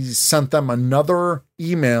April, he sent them another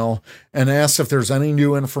email and asked if there's any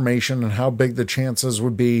new information and how big the chances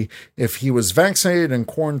would be if he was vaccinated and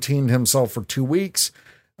quarantined himself for 2 weeks.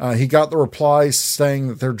 He got the reply saying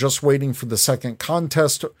that they're just waiting for the second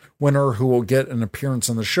contest winner, who will get an appearance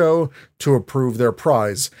on the show, to approve their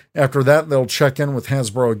prize. After that, they'll check in with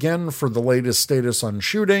Hasbro again for the latest status on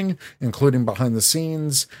shooting, including behind the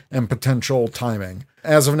scenes and potential timing.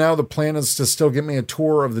 As of now, the plan is to still get me a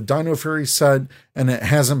tour of the Dino Fury set, and it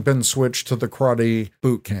hasn't been switched to the Karate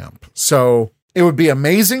Boot Camp. So it would be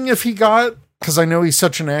amazing if he got, because I know he's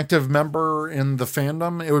such an active member in the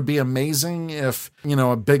fandom, it would be amazing if,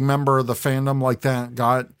 a big member of the fandom like that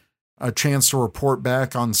got a chance to report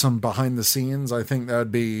back on some behind the scenes. I think that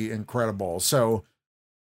would be incredible. So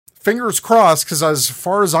fingers crossed, because as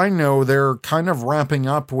far as I know, they're kind of wrapping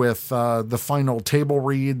up with the final table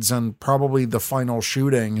reads and probably the final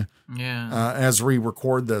shooting as we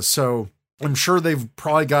record this. So I'm sure they've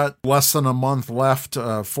probably got less than a month left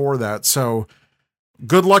for that. So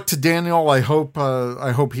good luck to Daniel. I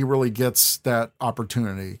hope he really gets that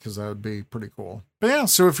opportunity, because that would be pretty cool. But yeah,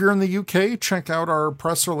 so if you're in the UK, check out our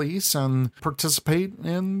press release and participate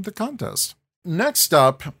in the contest. Next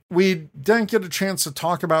up, we didn't get a chance to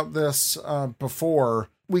talk about this before.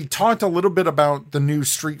 We talked a little bit about the new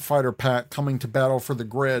Street Fighter pack coming to Battle for the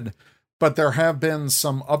Grid, but there have been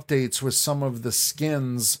some updates with some of the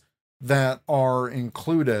skins that are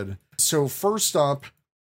included. So first up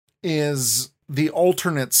is the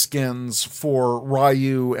alternate skins for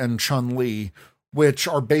Ryu and Chun-Li, which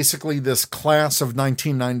are basically this class of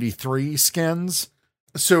 1993 skins.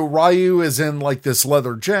 So Ryu is in like this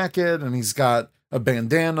leather jacket, and he's got a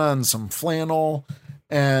bandana and some flannel.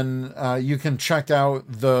 And you can check out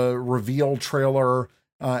the reveal trailer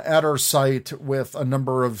at our site with a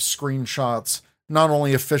number of screenshots, not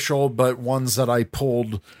only official, but ones that I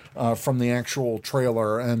pulled from the actual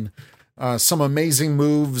trailer. And some amazing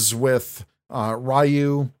moves with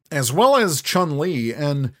Ryu, as well as Chun-Li.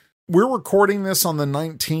 And we're recording this on the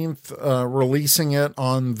 19th, releasing it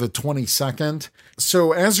on the 22nd.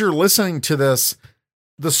 So as you're listening to this,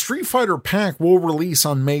 the Street Fighter pack will release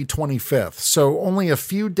on May 25th. So only a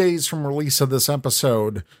few days from release of this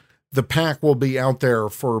episode, the pack will be out there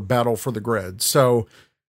for Battle for the Grid. So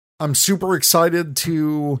I'm super excited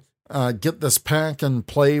to get this pack and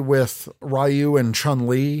play with Ryu and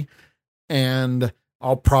Chun-Li. And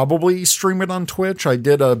I'll probably stream it on Twitch. I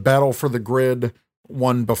did a Battle for the Grid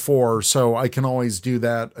one before, so I can always do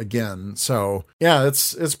that again. So yeah,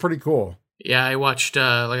 it's pretty cool. Yeah, I watched,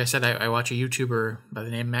 like I said, I watch a YouTuber by the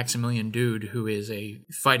name Maximilian Dude, who is a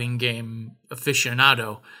fighting game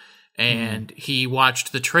aficionado, and he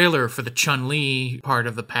watched the trailer for the Chun-Li part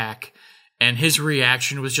of the pack, and his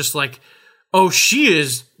reaction was just like, oh, she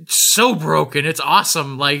is so broken. It's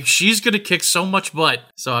awesome. Like, she's going to kick so much butt.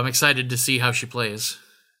 So I'm excited to see how she plays.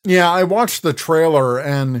 Yeah, I watched the trailer,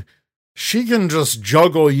 and she can just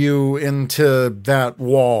juggle you into that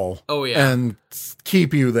wall. Oh, yeah. And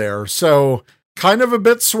keep you there. So kind of a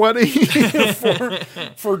bit sweaty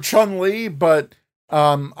for Chun-Li, but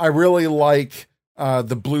I really like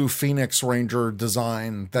the blue Phoenix Ranger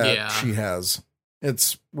design that she has.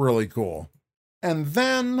 It's really cool. And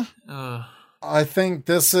then I think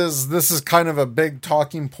this is kind of a big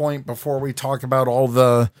talking point before we talk about all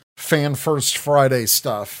the Fan First Friday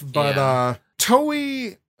stuff. But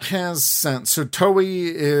Toei has sent, so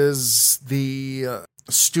Toei is the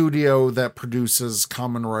studio that produces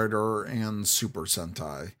Kamen Rider and Super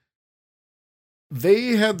Sentai.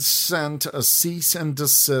 They had sent a cease and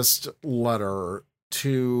desist letter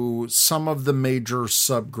to some of the major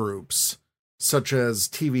subgroups, such as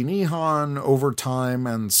TV Nihon, Overtime,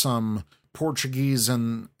 and some Portuguese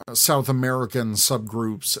and South American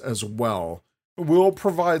subgroups as well. We'll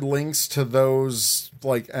provide links to those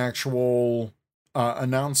like actual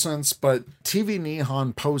announcements, but TV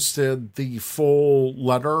Nihon posted the full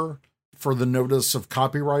letter for the notice of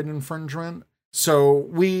copyright infringement. So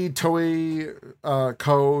we, Toei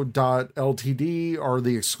Co.Ltd, are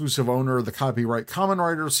the exclusive owner of the copyright Kamen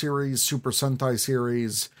Rider series, Super Sentai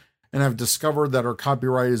series, and have discovered that our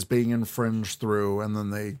copyright is being infringed through, and then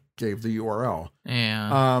they gave the URL.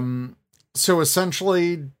 Yeah. So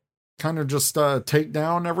essentially, kind of just take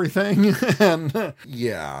down everything, and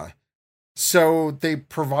yeah. So they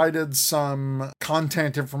provided some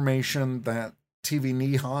content information that TV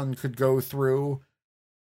Nihon could go through,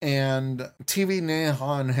 and TV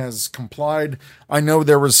Nihon has complied. I know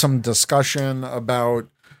there was some discussion about,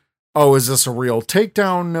 oh, is this a real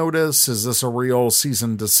takedown notice? Is this a real cease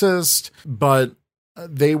and desist? But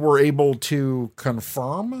they were able to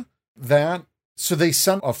confirm that. So they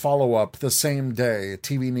sent a follow-up the same day,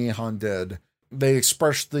 TV Nihon did. They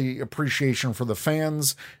expressed the appreciation for the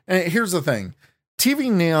fans. And here's the thing. TV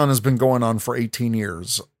Nihon has been going on for 18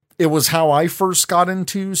 years. It was how I first got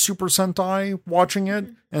into Super Sentai, watching it,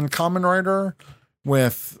 and Kamen Rider,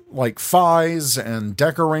 with like Fies and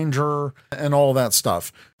Deca Ranger and all that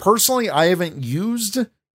stuff. Personally, I haven't used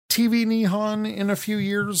TV Nihon in a few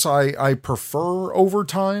years. I prefer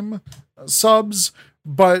Overtime subs,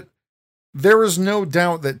 but there is no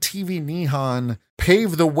doubt that TV Nihon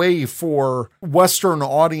paved the way for Western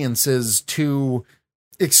audiences to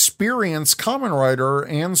experience Kamen Rider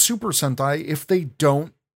and Super Sentai if they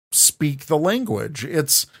don't speak the language.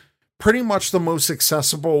 It's pretty much the most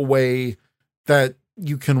accessible way that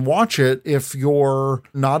you can watch it if you're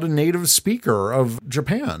not a native speaker of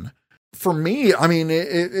Japan. For me, I mean,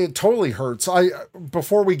 it totally hurts.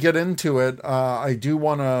 Before we get into it, I do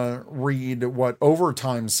want to read what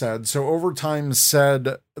Overtime said. So Overtime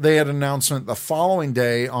said they had an announcement the following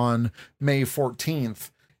day on May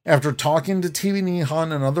 14th. After talking to TV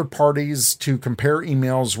Nihon and other parties to compare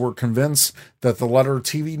emails, we're convinced that the letter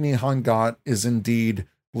TV Nihon got is indeed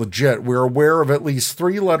legit. We're aware of at least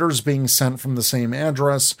 3 letters being sent from the same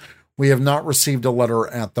address. We have not received a letter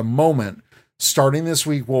at the moment. Starting this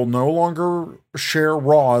week, we'll no longer share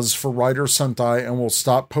RAWs for Rider Sentai and will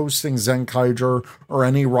stop posting Zenkaiger or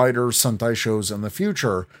any Rider Sentai shows in the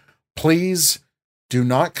future. Please do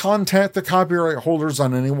not contact the copyright holders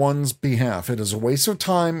on anyone's behalf. It is a waste of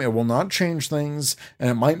time, it will not change things,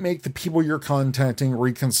 and it might make the people you're contacting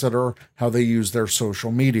reconsider how they use their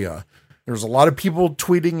social media. There's a lot of people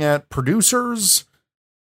tweeting at producers.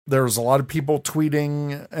 There's a lot of people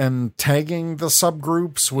tweeting and tagging the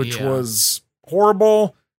subgroups, which was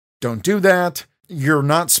horrible. Don't do that. You're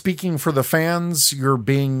not speaking for the fans. You're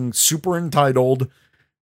being super entitled.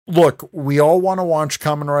 Look, we all want to watch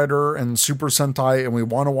Kamen Rider and Super Sentai, and we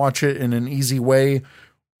want to watch it in an easy way.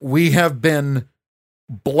 We have been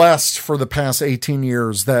blessed for the past 18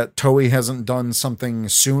 years that Toei hasn't done something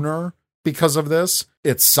sooner because of this.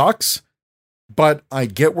 It sucks, but I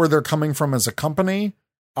get where they're coming from as a company.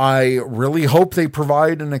 I really hope they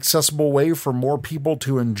provide an accessible way for more people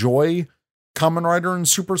to enjoy Kamen Rider and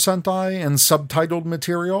Super Sentai and subtitled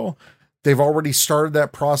material. They've already started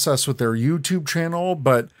that process with their YouTube channel,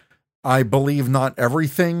 but I believe not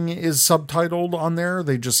everything is subtitled on there.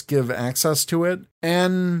 They just give access to it.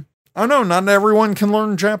 And I don't know, not everyone can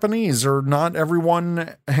learn Japanese, or not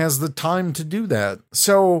everyone has the time to do that.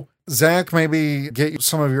 So Zach, maybe get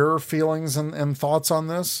some of your feelings and thoughts on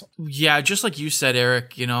this. Yeah, just like you said,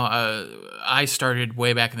 Eric, I started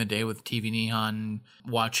way back in the day with TV Nihon,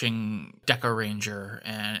 watching Deca Ranger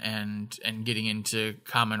and getting into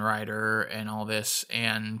Kamen Rider and all this.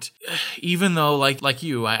 And even though, like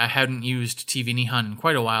you, I hadn't used TV Nihon in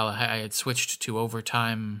quite a while, I had switched to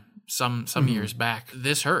Overtime some years back.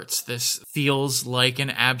 This hurts. This feels like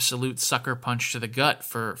an absolute sucker punch to the gut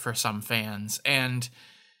for some fans. And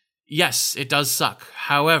yes, it does suck.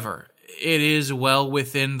 However, it is well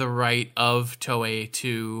within the right of Toei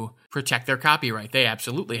to protect their copyright. They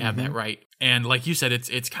absolutely have that right. And like you said,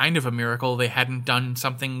 it's kind of a miracle they hadn't done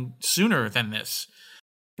something sooner than this.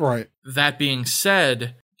 Right. That being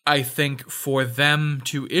said, I think for them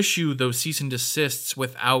to issue those cease and desists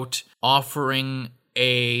without offering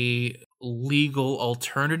a legal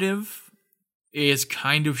alternative is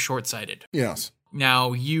kind of short-sighted. Yes.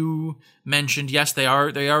 Now, you mentioned, yes, they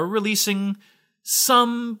are releasing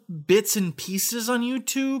some bits and pieces on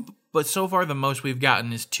YouTube, but so far the most we've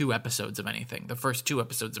gotten is 2 episodes of anything, the first 2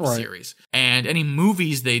 episodes of a series. And any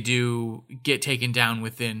movies they do get taken down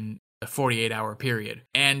within a 48-hour period.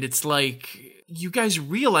 And it's like, you guys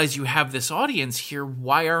realize you have this audience here.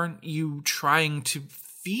 Why aren't you trying to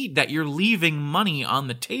feed that? You're leaving money on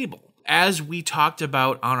the table. As we talked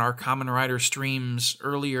about on our Kamen Rider streams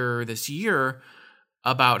earlier this year,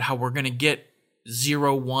 about how we're going to get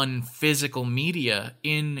 01 physical media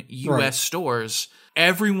in US stores.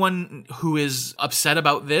 Everyone who is upset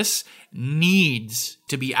about this needs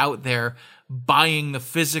to be out there buying the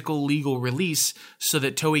physical legal release so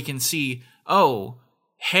that Toei can see, oh,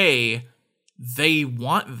 hey, they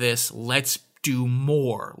want this. Let's do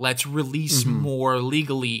more. Let's release more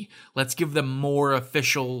legally. Let's give them more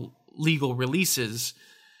official legal releases.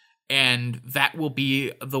 And that will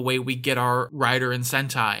be the way we get our Rider and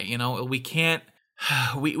Sentai. You know, we can't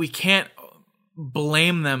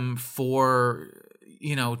blame them for,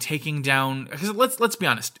 you know, taking down, because let's be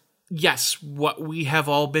honest. Yes, what we have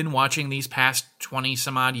all been watching these past 20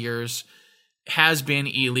 some odd years has been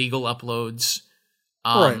illegal uploads.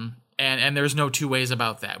 Right. And there's no two ways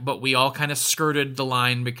about that. But we all kind of skirted the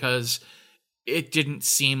line because it didn't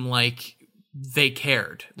seem like they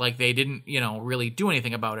cared. Like they didn't, you know, really do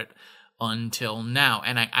anything about it until now.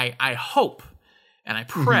 And I hope and I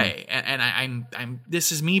pray, and I'm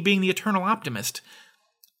this is me being the eternal optimist.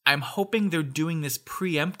 I'm hoping they're doing this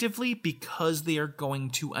preemptively because they are going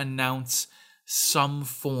to announce some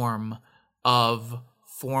form of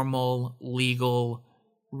formal legal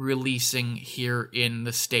releasing here in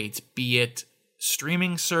the States, be it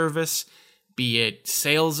streaming service, be it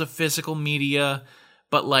sales of physical media,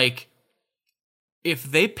 but like if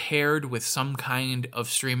they paired with some kind of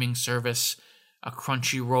streaming service, a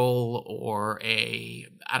Crunchyroll or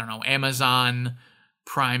Amazon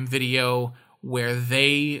Prime Video, where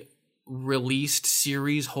they released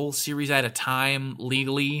whole series at a time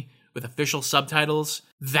legally with official subtitles,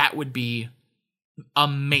 that would be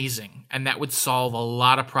amazing. And that would solve a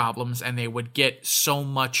lot of problems and they would get so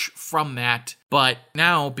much from that. But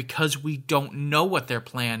now, because we don't know what their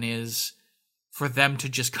plan is, for them to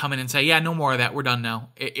just come in and say, yeah, no more of that, we're done now,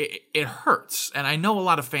 it hurts. And I know a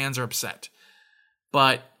lot of fans are upset,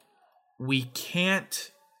 but we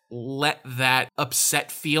can't let that upset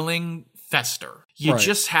feeling fester. You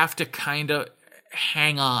just have to kind of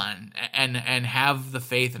hang on and have the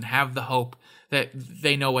faith and have the hope that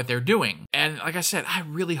they know what they're doing. And like I said, I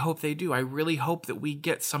really hope they do. I really hope that we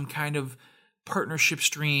get some kind of partnership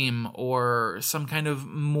stream or some kind of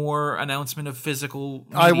more announcement of physical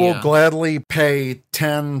media. I will gladly pay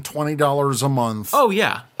 $10, $20 a month. Oh,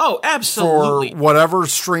 yeah. Oh, absolutely. For whatever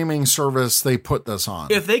streaming service they put this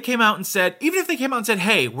on. If they came out and said,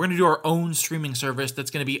 hey, we're going to do our own streaming service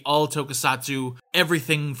that's going to be all tokusatsu,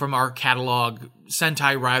 everything from our catalog,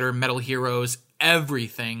 Sentai Rider, Metal Heroes,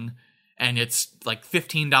 everything, and it's like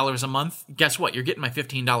 $15 a month, guess what? You're getting my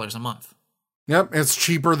 $15 a month. Yep, it's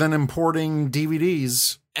cheaper than importing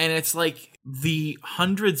DVDs. And it's like the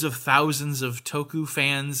hundreds of thousands of Toku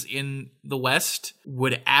fans in the West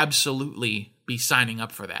would absolutely be signing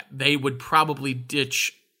up for that. They would probably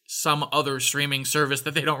ditch some other streaming service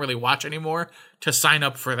that they don't really watch anymore to sign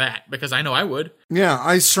up for that, because I know I would. Yeah,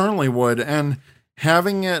 I certainly would. And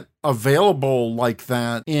having it available like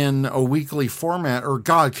that in a weekly format, or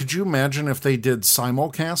God, could you imagine if they did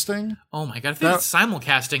simulcasting? Oh my God, if they did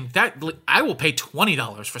simulcasting, I will pay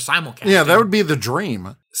 $20 for simulcasting. Yeah, that would be the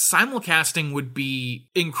dream. Simulcasting would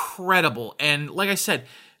be incredible. And like I said,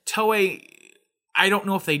 Toei, I don't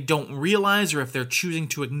know if they don't realize or if they're choosing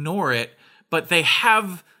to ignore it, but they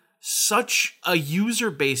have such a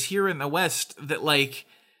user base here in the West that like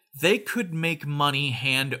they could make money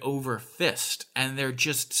hand over fist, and they're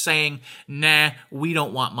just saying, nah, we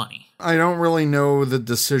don't want money. I don't really know the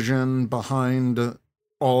decision behind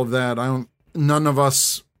all of that. None of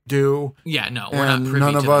us do. Yeah, no, we're not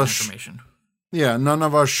privy to that information. Yeah, none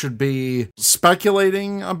of us should be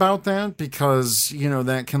speculating about that because, you know,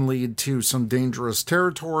 that can lead to some dangerous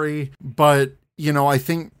territory. But, you know, I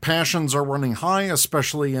think passions are running high,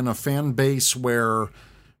 especially in a fan base where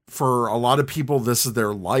for a lot of people, this is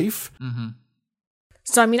their life. Mm-hmm.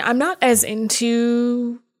 So, I mean, I'm not as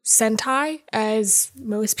into Sentai as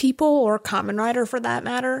most people, or Kamen Rider for that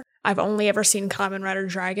matter. I've only ever seen Kamen Rider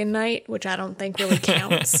Dragon Knight, which I don't think really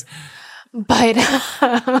counts. But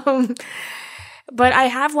I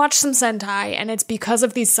have watched some Sentai, and it's because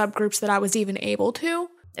of these subgroups that I was even able to.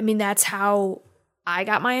 I mean, that's how I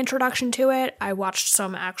got my introduction to it. I watched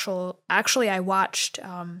some I watched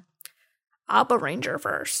Alpha Ranger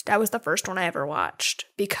first. That was the first one I ever watched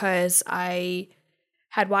because I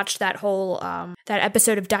had watched that whole that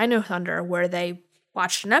episode of Dino Thunder where they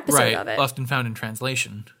watched an episode of it. Lost and Found in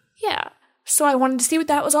Translation. Yeah. So I wanted to see what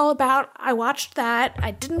that was all about. I watched that.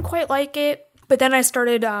 I didn't quite like it. But then I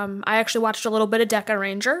started, I actually watched a little bit of Deca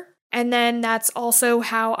Ranger. And then that's also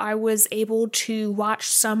how I was able to watch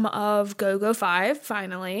some of Go-Go 5,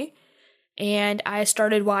 finally. And I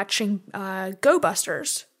started watching Go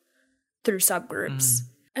Busters through subgroups.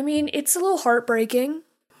 I mean, it's a little heartbreaking,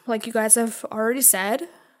 like you guys have already said.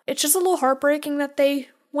 It's just a little heartbreaking that they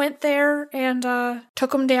went there and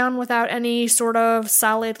took them down without any sort of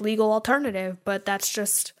solid legal alternative. But that's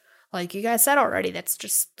just, like you guys said already, that's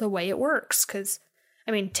just the way it works. Because,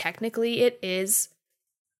 I mean, technically it is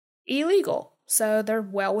illegal. So they're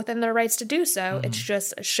well within their rights to do so. It's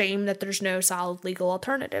just a shame that there's no solid legal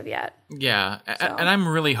alternative yet. Yeah, and I'm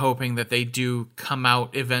really hoping that they do come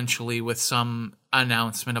out eventually with some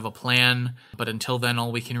announcement of a plan. But until then,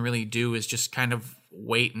 all we can really do is just kind of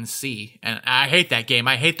wait and see. And I hate that game.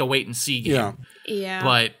 I hate the wait and see game. Yeah.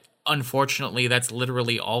 But unfortunately, that's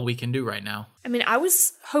literally all we can do right now. I mean, I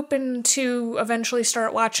was hoping to eventually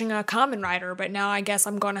start watching Kamen Rider, but now I guess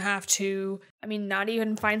I'm going to have to, not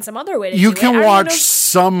even find some other way to do it. You can watch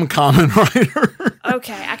some Kamen Rider.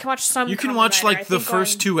 Okay, I can watch some You can Kamen watch, Rider. like, the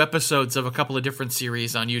first 2 episodes of a couple of different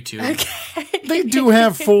series on YouTube. Okay. They do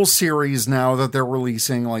have full series now that they're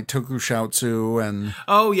releasing, like Tokusatsu and...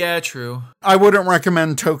 Oh, yeah, true. I wouldn't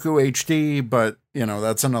recommend Toku HD, but,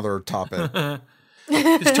 that's another topic.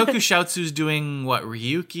 Because Tokusatsu's doing,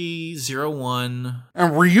 Ryuki, 01.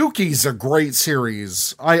 And Ryuki's a great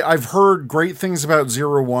series. I've heard great things about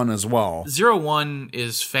 01 as well. 01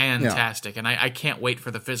 is fantastic, and I can't wait for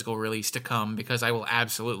the physical release to come, because I will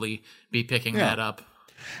absolutely be picking that up.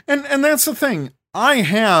 And that's the thing. I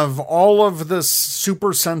have all of this Super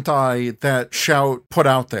Sentai that Shout put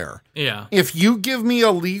out there. Yeah. If you give me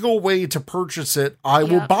a legal way to purchase it, I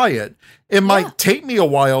will buy it. It might take me a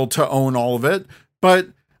while to own all of it, but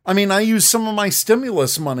I used some of my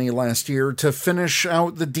stimulus money last year to finish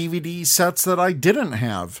out the DVD sets that I didn't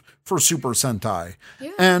have for Super Sentai.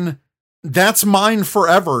 Yeah. And that's mine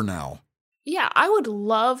forever now. Yeah, I would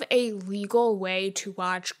love a legal way to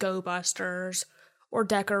watch Go Busters or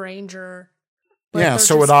Deca Ranger. Yeah,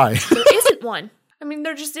 so would I. There isn't one.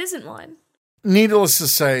 There just isn't one. Needless to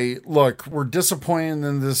say, look, we're disappointed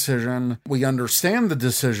in the decision. We understand the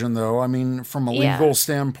decision, though. From a legal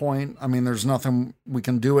standpoint, there's nothing we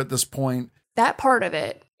can do at this point. That part of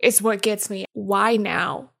it is what gets me. Why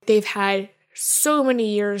now? They've had so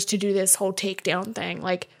many years to do this whole takedown thing.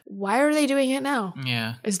 Like, why are they doing it now?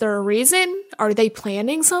 Yeah. Is there a reason? Are they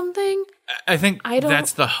planning something? I think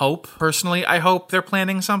that's the hope, personally. I hope they're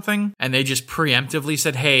planning something, and they just preemptively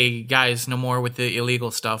said, hey, guys, no more with the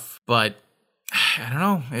illegal stuff. But I don't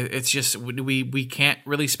know. It's just we can't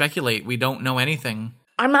really speculate. We don't know anything.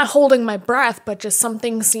 I'm not holding my breath, but just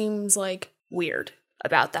something seems weird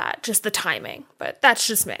about that. Just the timing. But that's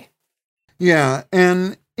just me. Yeah,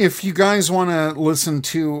 and if you guys want to listen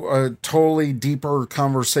to a totally deeper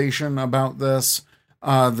conversation about this,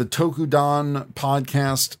 the Tokudan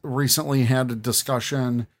podcast recently had a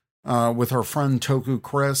discussion with our friend Toku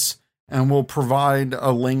Chris, and we'll provide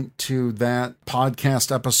a link to that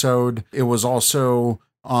podcast episode. It was also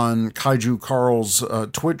on Kaiju Carl's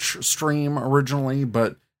Twitch stream originally,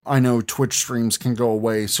 but I know Twitch streams can go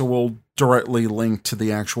away, so we'll directly link to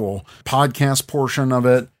the actual podcast portion of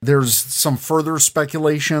it. There's some further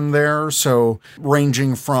speculation there, so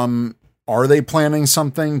ranging from are they planning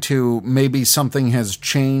something to maybe something has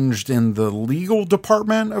changed in the legal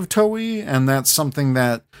department of Toei, and that's something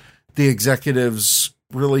that the executives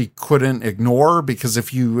really couldn't ignore, because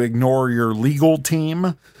if you ignore your legal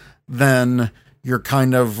team, then you're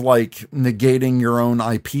kind of negating your own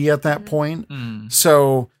IP at that point.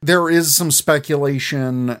 So there is some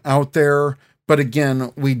speculation out there, but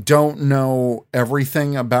again, we don't know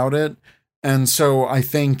everything about it. And so I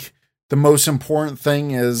think the most important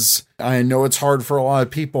thing is, I know it's hard for a lot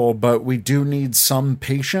of people, but we do need some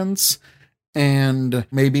patience, and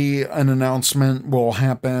maybe an announcement will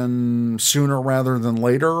happen sooner rather than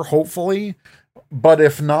later, hopefully. But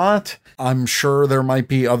if not, I'm sure there might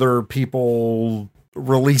be other people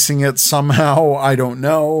releasing it somehow. I don't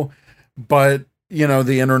know. But,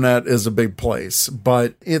 the internet is a big place.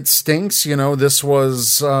 But it stinks. This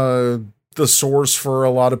was the source for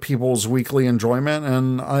a lot of people's weekly enjoyment.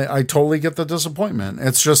 And I totally get the disappointment.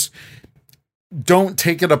 It's just, don't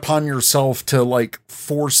take it upon yourself to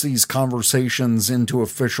force these conversations into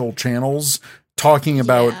official channels talking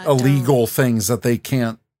about illegal things that they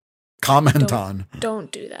can't comment on.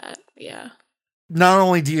 Don't do that. Yeah. Not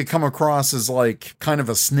only do you come across as kind of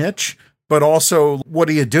a snitch, but also what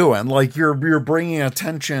are you doing? You're bringing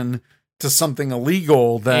attention to something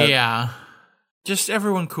illegal that... Yeah. Just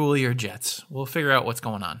everyone cool your jets. We'll figure out what's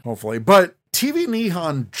going on. Hopefully. But TV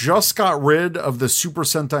Nihon just got rid of the Super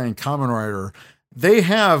Sentai and Kamen Rider. They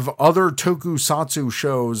have other tokusatsu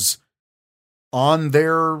shows on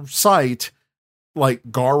their site, like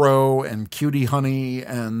Garo and Cutie Honey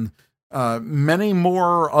and many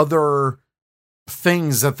more other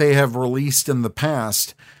things that they have released in the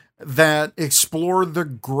past that explore the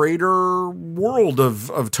greater world of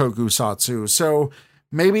tokusatsu. So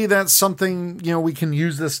maybe that's something, we can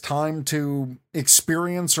use this time to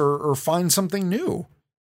experience or find something new.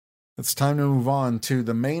 It's time to move on to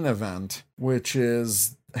the main event, which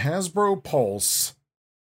is Hasbro Pulse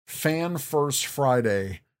Fan First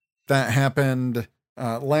Friday that happened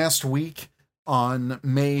last week on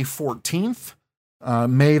May 14th.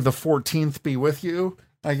 May the 14th be with you,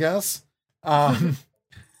 I guess.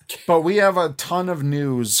 But we have a ton of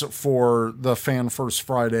news for the Fan First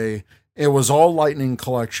Friday. It was all Lightning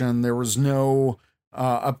Collection. There was no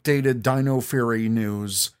updated Dino Fury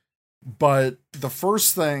news. But the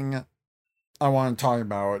first thing I want to talk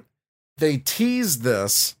about, they teased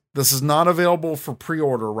this. This is not available for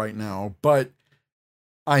pre-order right now, but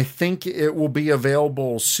I think it will be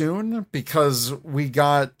available soon because we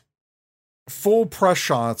got full press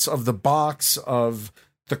shots of the box, of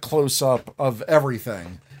the close-up of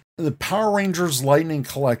everything. The Power Rangers Lightning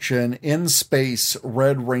Collection in Space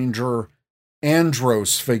Red Ranger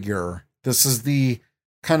Andros figure. This is the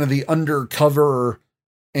kind of the undercover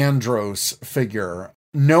Andros figure.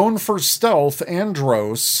 Known for stealth,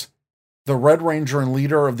 Andros, the Red Ranger and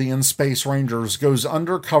leader of the In-Space Rangers, goes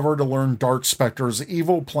undercover to learn Dark Spectre's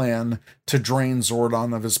evil plan to drain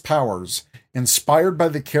Zordon of his powers. Inspired by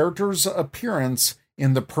the character's appearance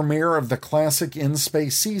in the premiere of the classic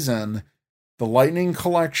In-Space season, the Lightning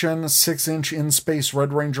Collection 6-inch In-Space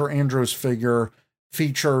Red Ranger Andros figure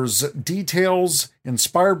features details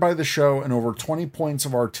inspired by the show and over 20 points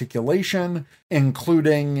of articulation,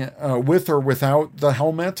 including with or without the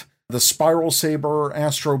helmet, the Spiral Saber,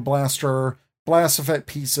 Astro Blaster, Blastophet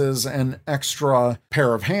pieces, and extra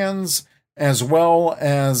pair of hands, as well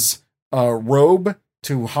as a robe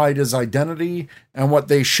to hide his identity. And what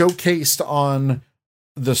they showcased on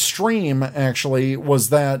the stream actually was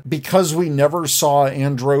that because we never saw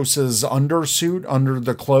Andros's undersuit under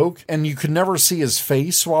the cloak, and you could never see his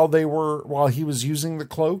face while he was using the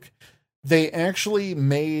cloak, they actually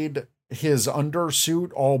made his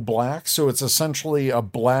undersuit all black. So it's essentially a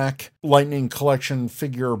black Lightning Collection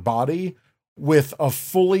figure body with a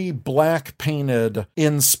fully black painted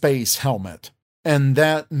In-Space helmet. And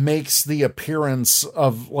that makes the appearance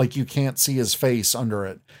of like you can't see his face under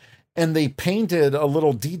it. And they painted a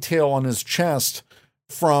little detail on his chest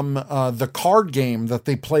from the card game that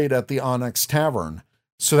they played at the Onyx Tavern.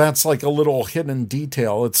 So that's like a little hidden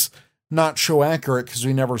detail. It's not show accurate because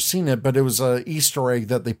we never seen it, but it was a Easter egg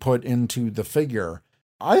that they put into the figure.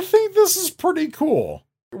 I think this is pretty cool.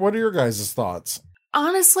 What are your guys' thoughts?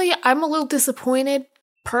 Honestly, I'm a little disappointed.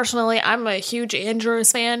 Personally, I'm a huge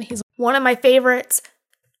Andros fan. He's one of my favorites.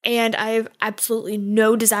 And I have absolutely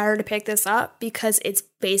no desire to pick this up because it's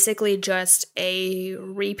basically just a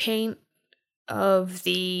repaint of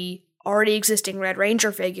the already existing Red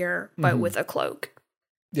Ranger figure, but with a cloak.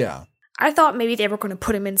 Yeah. I thought maybe they were going to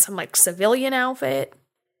put him in some like civilian outfit,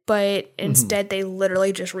 but instead they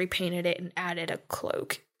literally just repainted it and added a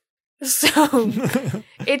cloak. So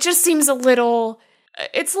it just seems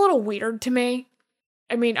it's a little weird to me.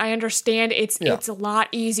 I mean, I understand it's a lot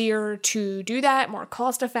easier to do that, more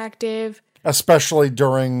cost effective. Especially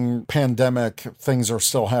during pandemic, things are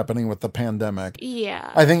still happening with the pandemic.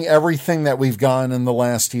 Yeah. I think everything that we've gotten in the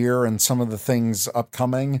last year and some of the things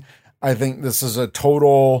upcoming, I think this is a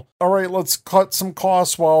total, all right, let's cut some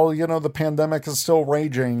costs while, the pandemic is still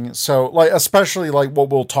raging. So like, especially like what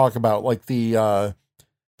we'll talk about, like the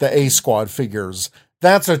A Squad figures,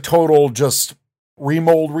 that's a total just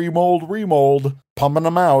remold, pumping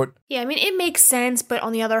them out. Yeah, I mean, it makes sense, but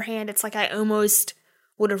on the other hand, it's like I almost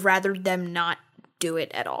would have rather them not do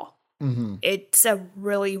it at all. Mm-hmm. It's a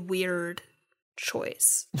really weird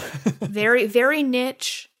choice. Very, very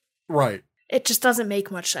niche. Right. It just doesn't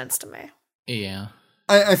make much sense to me. Yeah.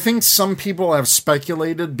 I think some people have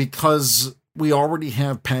speculated because we already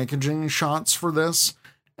have packaging shots for this,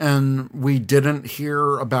 and we didn't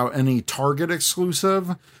hear about any Target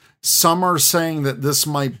exclusive. Some are saying that this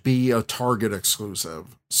might be a Target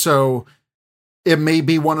exclusive. So it may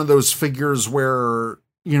be one of those figures where,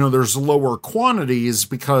 there's lower quantities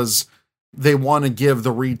because they want to give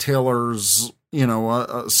the retailers,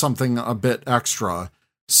 something a bit extra.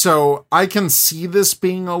 So I can see this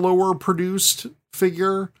being a lower produced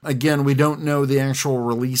figure. Again, we don't know the actual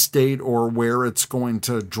release date or where it's going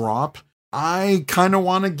to drop. I kind of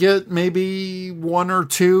want to get maybe one or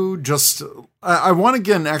two, I want to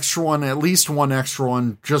get an extra one, at least one extra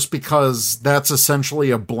one, just because that's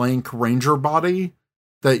essentially a blank Ranger body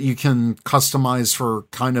that you can customize for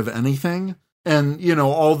kind of anything. And,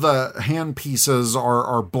 all the hand pieces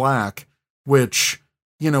are black, which,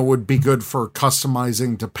 would be good for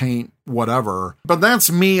customizing to paint whatever. But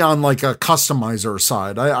that's me on like a customizer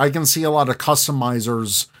side. I can see a lot of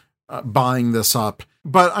customizers buying this up,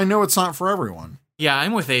 but I know it's not for everyone. Yeah,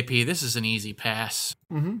 I'm with AP. This is an easy pass.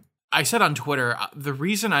 Mm-hmm. I said on Twitter, the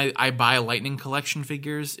reason I buy Lightning Collection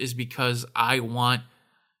figures is because I want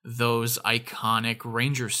those iconic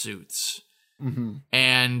Ranger suits. Mm-hmm.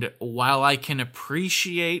 And while I can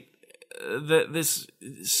appreciate this,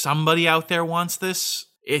 somebody out there wants this,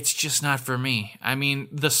 it's just not for me. I mean,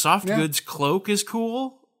 the soft goods cloak is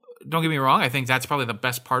cool. Don't get me wrong. I think that's probably the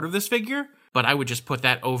best part of this figure, but I would just put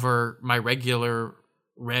that over my regular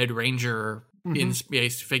Red Ranger in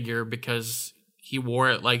space figure because he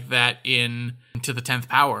wore it like that in To the 10th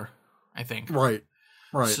Power, I think. Right.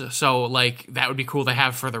 So like, that would be cool to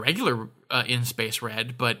have for the regular in space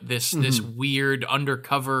Red, but this weird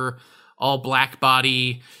undercover, all black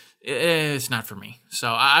body, it's not for me.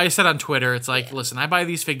 So I said on Twitter, it's like, listen, I buy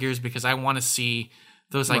these figures because I want to see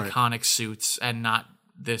those iconic suits and not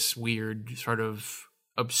this weird sort of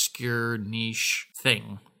obscure niche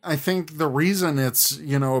thing. I think the reason it's,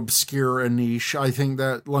 obscure and niche, I think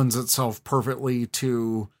that lends itself perfectly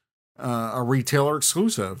to a retailer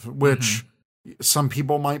exclusive, which some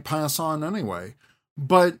people might pass on anyway.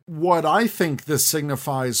 But what I think this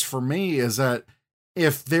signifies for me is that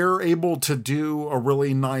if they're able to do a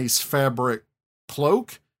really nice fabric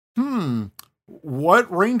cloak,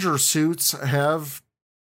 what Ranger suits have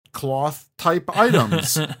cloth type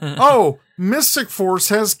items? Oh, Mystic Force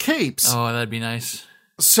has capes. Oh, that'd be nice.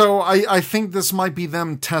 So I think this might be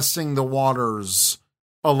them testing the waters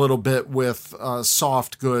a little bit with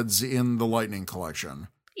soft goods in the Lightning Collection.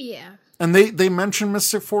 Yeah. And they mentioned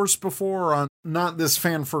Mystic Force before on not this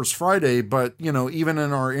Fan First Friday, but, even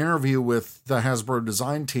in our interview with the Hasbro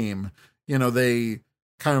design team, they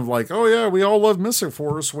kind of like, oh yeah, we all love Mystic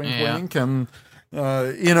Force, wink, wink. And,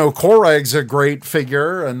 Korag's a great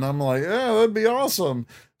figure. And I'm like, yeah, that'd be awesome.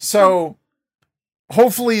 So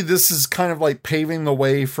hopefully this is kind of like paving the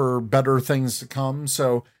way for better things to come.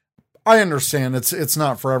 So I understand it's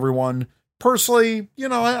not for everyone. Personally,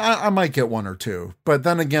 I might get one or two, but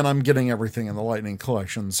then again, I'm getting everything in the Lightning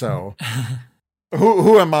Collection. So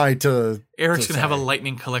who am I to? Eric's to going to have a say?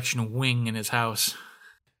 Lightning Collection wing in his house.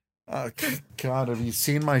 God, have you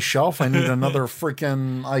seen my shelf? I need another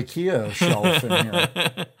freaking IKEA shelf in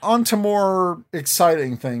here. On to more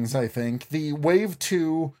exciting things, I think. The Wave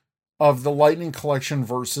 2 of the Lightning Collection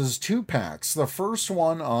versus 2-packs. The first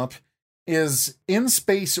one up is In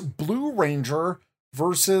Space Blue Ranger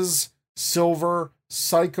versus Silver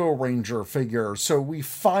Psycho Ranger figure. So we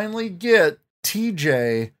finally get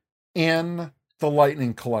TJ in the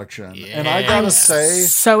Lightning Collection. Yeah. And I gotta say,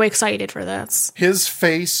 so excited for this. his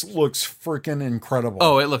face looks freaking incredible.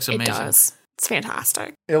 Oh, it looks amazing. It does. It's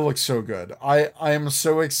fantastic. It looks so good. I am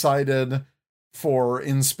so excited for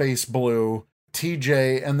In Space Blue,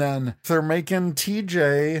 TJ, and then if they're making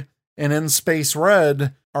TJ and In Space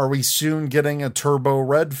Red, are we soon getting a Turbo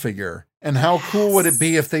Red figure? And how cool would it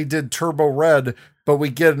be if they did Turbo Red, but we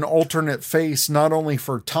get an alternate face not only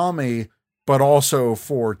for Tommy, but also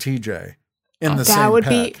for TJ in the same pack? That would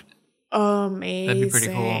be amazing. That'd be pretty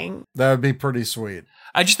cool. That would be pretty sweet.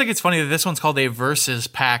 I just think it's funny that this one's called a versus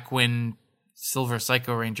pack when Silver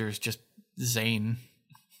Psycho Ranger is just Zane.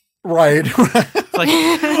 Right.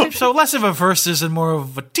 Like, so less of a versus and more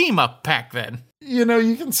of a team up pack then. You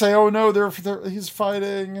can say, oh no, he's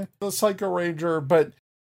fighting the Psycho Ranger, but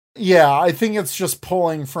yeah, I think it's just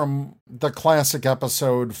pulling from the classic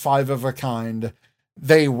episode, 5 of a Kind.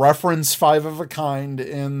 They reference 5 of a Kind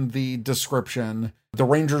in the description. The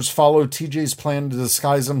Rangers follow TJ's plan to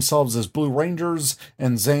disguise themselves as Blue Rangers,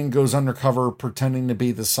 and Zane goes undercover pretending to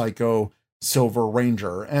be the Psycho Silver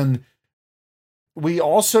Ranger. And we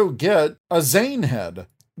also get a Zane head.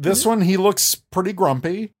 This one, he looks pretty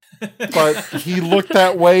grumpy, but he looked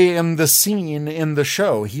that way in the scene in the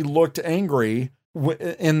show. He looked angry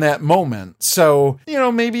in that moment. So,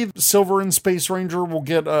 maybe Silver and Space Ranger will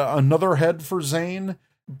get another head for Zane.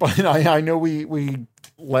 But I know we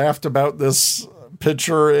laughed about this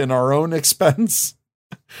picture in our own expense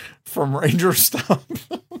from Ranger Stuff.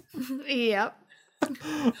 Yep.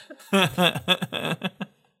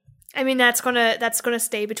 I mean, that's gonna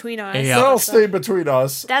stay between us. Yeah. That'll stay between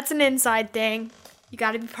us. That's an inside thing. You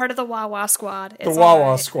got to be part of the Wawa squad. The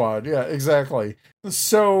Wawa squad. Yeah, exactly.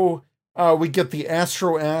 So we get the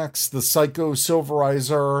Astro Axe, the Psycho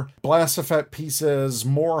Silverizer, Blastafet pieces,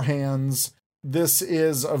 more hands. This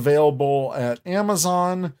is available at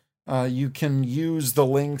Amazon. You can use the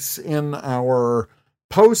links in our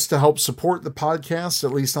post to help support the podcast,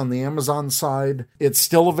 at least on the Amazon side. It's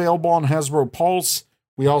still available on Hasbro Pulse.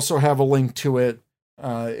 We also have a link to it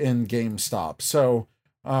in GameStop. So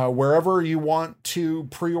wherever you want to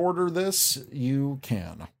pre-order this, you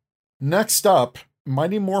can. Next up,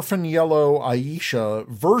 Mighty Morphin Yellow Aisha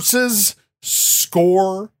versus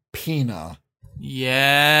Scorpina.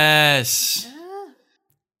 Yes.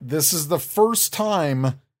 This is the first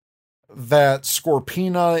time that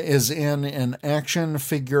Scorpina is in an action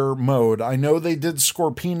figure mode. I know they did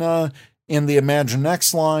Scorpina in the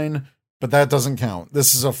Imaginext line, but that doesn't count.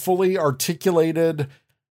 This is a fully articulated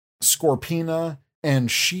Scorpina,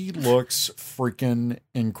 and she looks freaking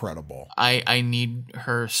incredible. I need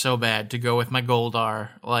her so bad to go with my Goldar.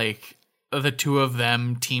 Like, the two of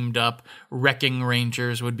them teamed up, Wrecking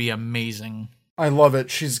Rangers would be amazing. I love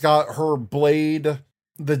it. She's got her blade.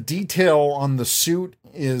 The detail on the suit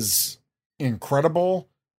is incredible.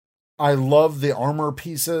 I love the armor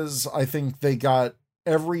pieces. I think they got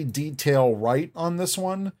every detail right on this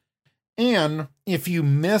one. And if you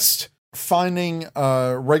missed finding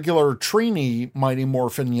a regular Trini Mighty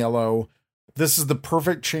Morphin Yellow, this is the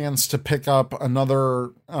perfect chance to pick up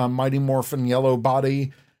another Mighty Morphin Yellow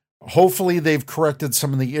body. Hopefully they've corrected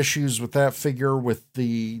some of the issues with that figure, with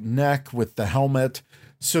the neck, with the helmet.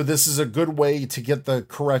 So this is a good way to get the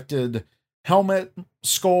corrected helmet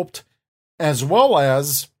sculpt, as well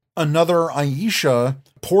as another Aisha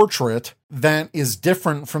portrait that is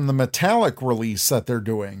different from the metallic release that they're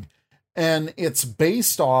doing. And it's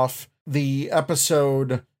based off the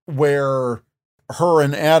episode where her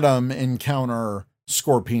and Adam encounter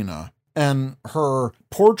Scorpina. And her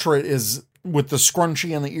portrait is, with the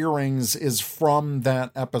scrunchie and the earrings, is from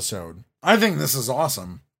that episode. I think this is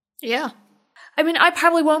awesome. Yeah. I mean, I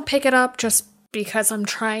probably won't pick it up just because I'm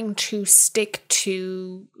trying to stick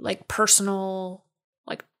to, like, personal,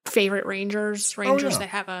 like, favorite Rangers that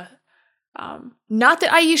have a, not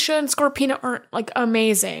that Aisha and Scorpina aren't, like,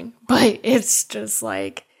 amazing, but it's just,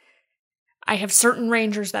 like, I have certain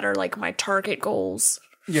Rangers that are, like, my target goals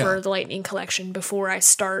for the Lightning Collection before I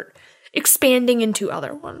start expanding into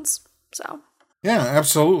other ones, so. Yeah,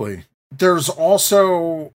 absolutely. There's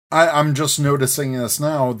also, I'm just noticing this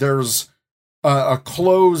now, there's a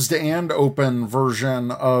closed and open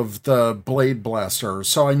version of the Blade Blaster.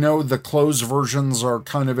 So I know the closed versions are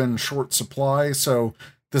kind of in short supply, so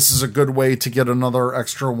this is a good way to get another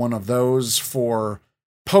extra one of those for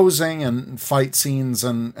posing and fight scenes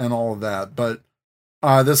and all of that. But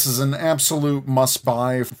this is an absolute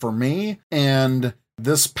must-buy for me, and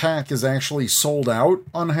this pack is actually sold out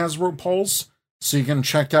on Hasbro Pulse, so you can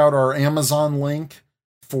check out our Amazon link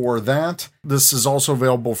for that. This is also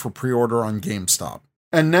available for pre-order on GameStop.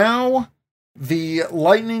 And now, the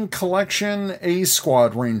Lightning Collection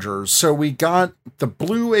A-Squad Rangers. So we got the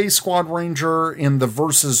blue A-Squad Ranger in the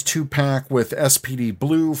Versus 2-pack with SPD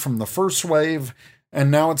Blue from the first wave, and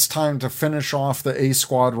now it's time to finish off the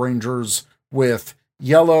A-Squad Rangers with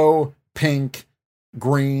yellow, pink,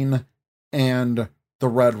 green, and the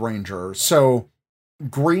Red Ranger. So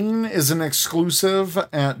green is an exclusive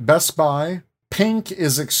at Best Buy. Pink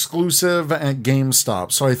is exclusive at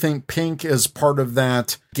GameStop. So I think pink is part of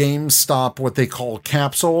that GameStop, what they call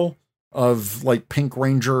capsule of like Pink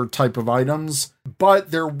Ranger type of items.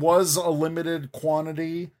 But there was a limited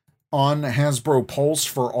quantity on Hasbro Pulse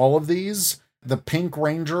for all of these. The Pink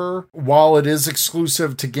Ranger, while it is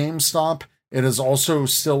exclusive to GameStop, it is also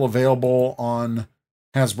still available on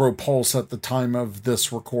Hasbro Pulse at the time of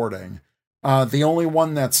this recording. The only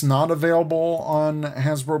one that's not available on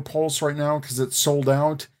Hasbro Pulse right now, because it's sold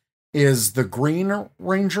out, is the Green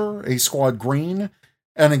Ranger, A-Squad Green.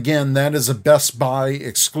 And again, that is a Best Buy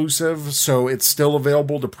exclusive, so it's still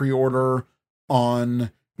available to pre-order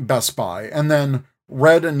on Best Buy. And then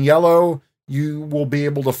red and yellow, you will be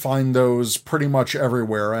able to find those pretty much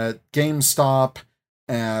everywhere at GameStop,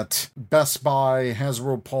 at Best Buy,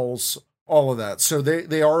 Hasbro Pulse, all of that. So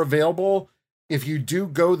they are available. If you do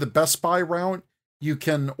go the Best Buy route, you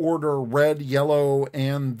can order red, yellow,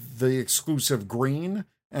 and the exclusive green,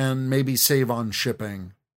 and maybe save on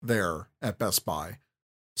shipping there at Best Buy.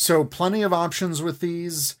 So plenty of options with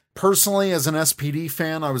these. Personally, as an SPD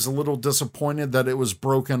fan, I was a little disappointed that it was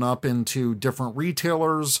broken up into different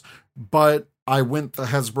retailers, but I went the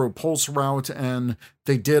Hasbro Pulse route, and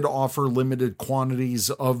they did offer limited quantities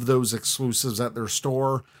of those exclusives at their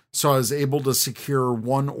store. So I was able to secure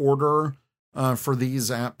one order for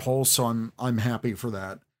these at Pulse, so I'm happy for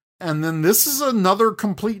that. And then this is another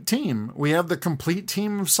complete team. We have the complete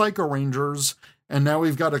team of Psycho Rangers, and now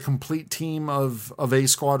we've got a complete team of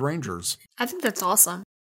A-Squad Rangers. I think that's awesome.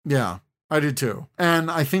 Yeah, I do too.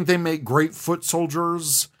 And I think they make great foot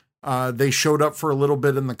soldiers. They showed up for a little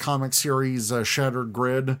bit in the comic series Shattered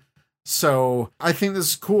Grid. So I think this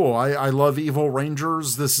is cool. I love Evil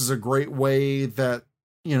Rangers. This is a great way that,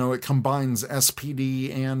 you know, it combines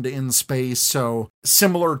SPD and In Space. So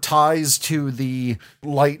similar ties to the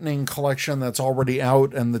Lightning Collection that's already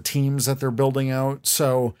out and the teams that they're building out.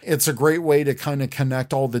 So it's a great way to kind of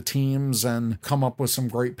connect all the teams and come up with some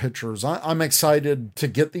great pictures. I'm excited to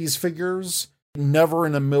get these figures. never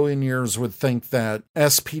in a million years would think that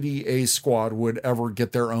SPD A Squad would ever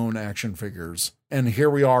get their own action figures. And here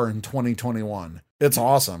we are in 2021. It's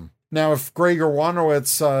awesome. Now, if Greg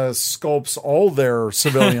Wanowitz sculpts all their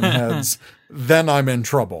civilian heads, then I'm in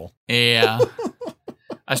trouble. Yeah.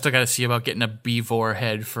 I still got to see about getting a Beevor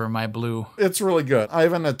head for my blue. It's really good. I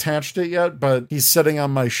haven't attached it yet, but he's sitting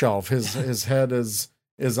on my shelf. His head is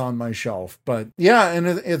on my shelf. But yeah, and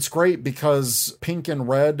it's great because pink and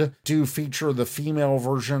red do feature the female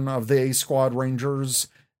version of the A Squad Rangers.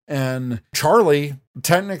 And Charlie,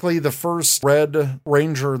 technically the first Red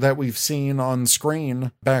Ranger that we've seen on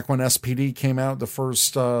screen back when SPD came out, the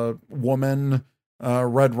first woman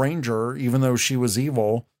Red Ranger, even though she was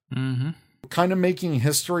evil. Mm-hmm. Kind of making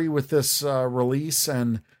history with this release,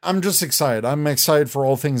 and I'm just excited. I'm excited for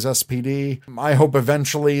all things SPD. I hope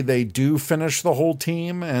eventually they do finish the whole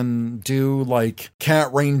team and do like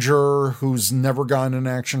Cat Ranger, who's never gotten an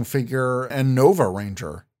action figure, and Nova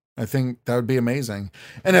Ranger. I think that would be amazing.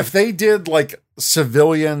 And if they did like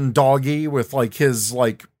civilian Doggy with like his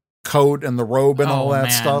like coat and the robe and all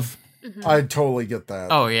that stuff, I'd totally get that.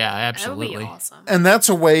 Oh yeah, absolutely. That would be awesome. And that's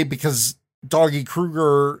a way, because Doggy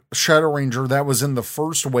Kruger Shadow Ranger, that was in the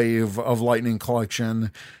first wave of Lightning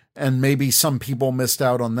Collection, and maybe some people missed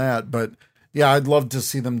out on that, but yeah, I'd love to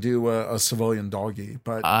see them do a civilian Doggy.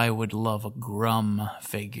 But I would love a Grum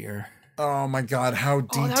figure. Oh my god, how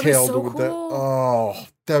detailed that'd be so would cool. that? Oh,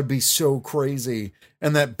 that would be so crazy.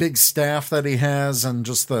 And that big staff that he has, and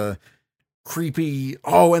just the creepy.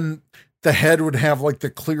 Oh, and the head would have like the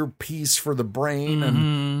clear piece for the brain,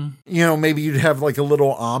 and you know, maybe you'd have like a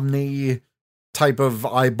little Omni type of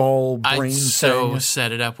eyeball brain I'd so thing.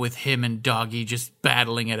 set it up with him and Doggy just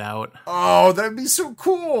battling it out. Oh, that'd be so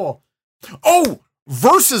cool. Oh,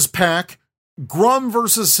 versus pack, Grum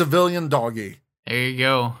versus civilian Doggy. There you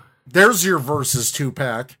go. There's your versus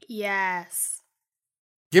 2-pack. Yes.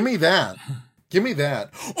 Give me that. Give me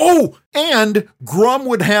that. Oh, and Grum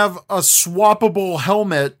would have a swappable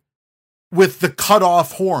helmet with the cut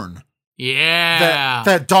off horn. Yeah.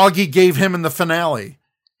 That Doggy gave him in the finale.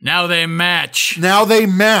 Now they match. Now they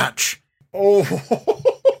match. Oh.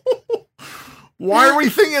 Why are we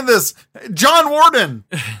thinking this? John Warden,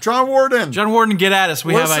 John Warden, get at us.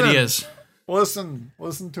 We have ideas. Listen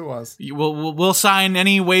to us. We'll sign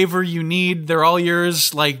any waiver you need. They're all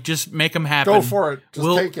yours. Like, just make them happen. Go for it.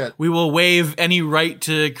 Just take it. We will waive any right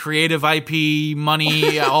to creative IP,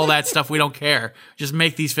 money, all that stuff. We don't care. Just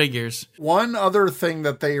make these figures. One other thing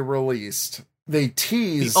that they released, they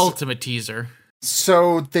teased. The ultimate teaser.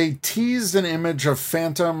 So they teased an image of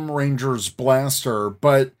Phantom Ranger's blaster,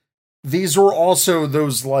 but these were also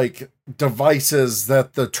those like devices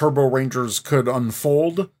that the Turbo Rangers could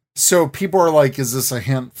unfold. So people are like, is this a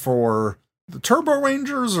hint for the Turbo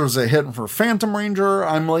Rangers or is it a hint for Phantom Ranger?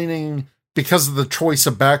 I'm leaning, because of the choice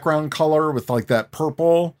of background color with like that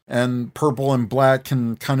purple, and purple and black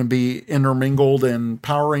can kind of be intermingled in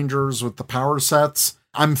Power Rangers with the power sets.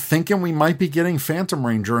 I'm thinking we might be getting Phantom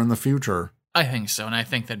Ranger in the future. I think so, and I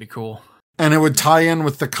think that'd be cool. And it would tie in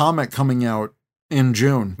with the comic coming out in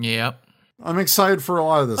June. Yep. I'm excited for a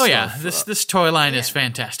lot of this stuff. Yeah, this toy line is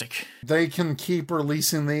fantastic. They can keep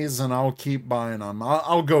releasing these, and I'll keep buying them.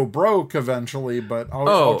 I'll go broke eventually, but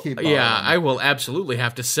I'll keep buying them. I will absolutely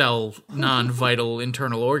have to sell non-vital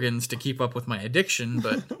internal organs to keep up with my addiction,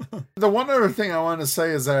 but... The one other thing I want to say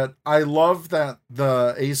is that I love that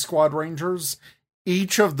the A Squad Rangers,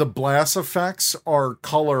 each of the blast effects are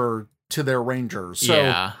color to their Rangers. So,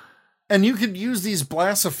 yeah. And you could use these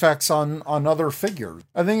blast effects on other figures.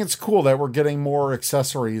 I think it's cool that we're getting more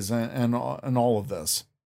accessories and all of this.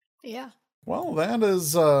 Yeah. Well, that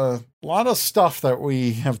is a lot of stuff that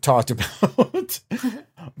we have talked about.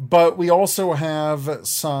 But we also have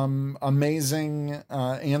some amazing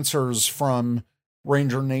answers from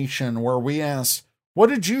Ranger Nation, where we asked, what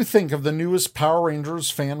did you think of the newest Power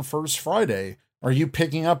Rangers Fan First Friday? Are you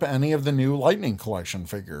picking up any of the new Lightning Collection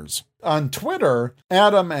figures? On Twitter,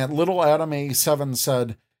 Adam at LittleAdam87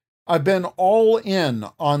 said, I've been all in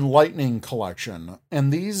on Lightning Collection,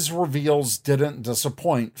 and these reveals didn't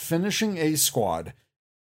disappoint. Finishing A Squad,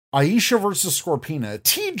 Aisha versus Scorpina,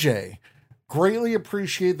 TJ, greatly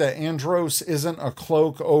appreciate that Andros isn't a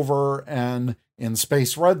cloak over an in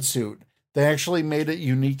space red suit. They actually made it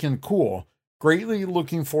unique and cool. Greatly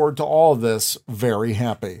looking forward to all of this. Very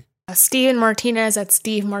happy. Steven Martinez at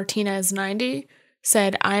Steve Martinez 90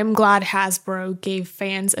 said, I'm glad Hasbro gave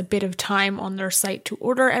fans a bit of time on their site to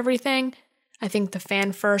order everything. I think the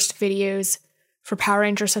fan first videos for Power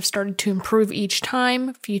Rangers have started to improve each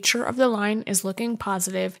time. Future of the line is looking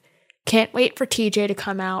positive. Can't wait for TJ to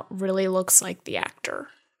come out. Really looks like the actor.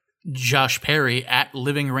 Josh Perry at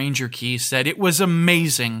Living Ranger Key said, "It was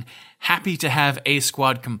amazing. Happy to have A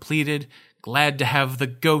Squad completed. Glad to have the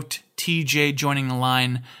GOAT TJ joining the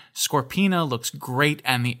line. Scorpina looks great,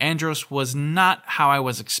 and the Andros was not how I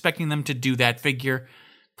was expecting them to do that figure.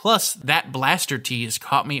 Plus, that blaster tease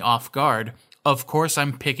caught me off guard. Of course,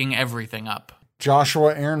 I'm picking everything up."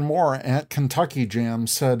 Joshua Aaron Moore at Kentucky Jam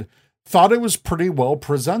said, "Thought it was pretty well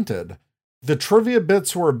presented. The trivia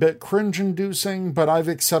bits were a bit cringe-inducing, but I've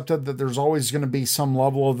accepted that there's always going to be some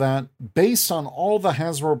level of that. Based on all the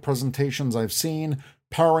Hasbro presentations I've seen,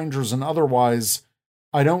 Power Rangers and otherwise,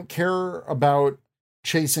 I don't care about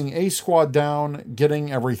chasing A Squad down,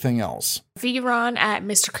 getting everything else." V-Ron at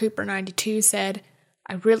Mr. Cooper 92 said,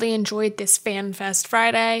 "I really enjoyed this Fan Fest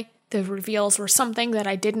Friday. The reveals were something that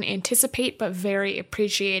I didn't anticipate but very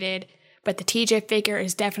appreciated. But the TJ figure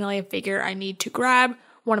is definitely a figure I need to grab.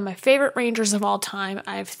 One of my favorite Rangers of all time.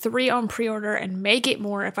 I have 3 on pre-order and may get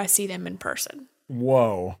more if I see them in person."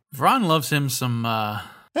 Whoa. Vron loves him some,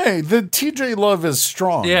 Hey, the TJ love is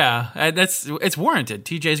strong. Yeah, it's warranted.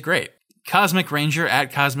 TJ's great. Cosmic Ranger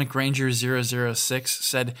at Cosmic Ranger 006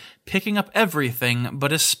 said, "Picking up everything,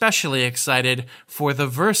 but especially excited for the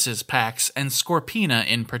Versus packs and Scorpina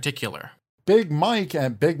in particular." Big Mike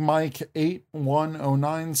at Big Mike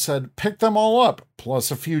 8109 said, "Pick them all up,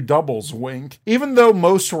 plus a few doubles, wink. Even though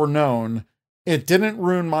most were known, it didn't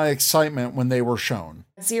ruin my excitement when they were shown."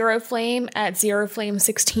 Zero Flame at Zero Flame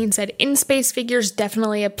 16 said, "In Space figures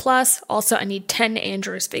definitely a plus. Also, I need 10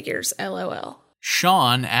 Andros figures, LOL."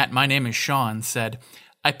 Sean at My Name is Sean said,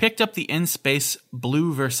 "I picked up the In Space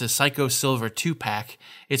Blue vs. Psycho Silver 2-pack.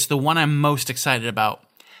 It's the one I'm most excited about.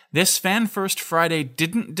 This Fan First Friday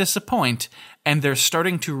didn't disappoint, and they're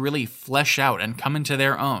starting to really flesh out and come into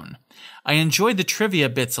their own. I enjoyed the trivia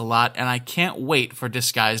bits a lot, and I can't wait for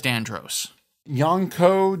Disguised Andros."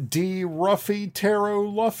 Yonko D. Ruffy Taro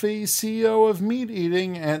Luffy, CEO of Meat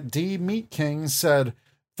Eating at D. Meat King, said,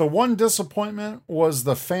 "The one disappointment was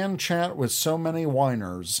the fan chat with so many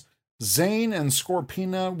whiners. Zane and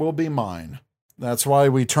Scorpina will be mine. That's why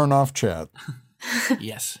we turn off chat."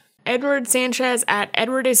 Yes. Edward Sanchez at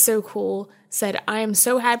Edward is so cool said, "I am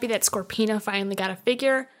so happy that Scorpina finally got a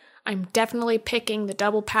figure. I'm definitely picking the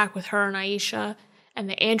double pack with her and Aisha, and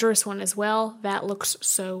the Andros one as well. That looks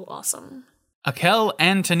so awesome." Akel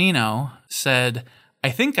Antonino said,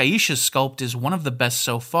 "I think Aisha's sculpt is one of the best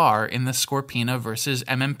so far in the Scorpina versus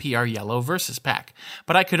MMPR Yellow versus pack,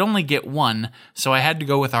 but I could only get one, so I had to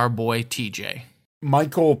go with our boy TJ."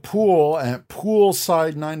 Michael Poole at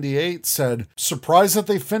Poolside98 said, "Surprised that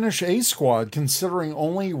they finish A Squad considering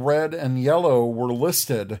only red and yellow were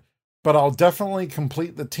listed, but I'll definitely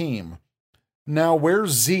complete the team. Now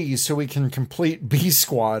where's Z so we can complete B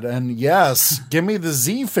Squad? And yes, give me the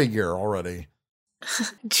Z figure already."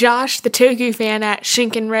 Josh, the Toku fan at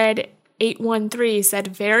Shinken Red 813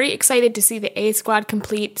 said, "Very excited to see the A Squad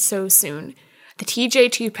complete so soon. The TJ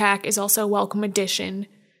 2-pack is also a welcome addition.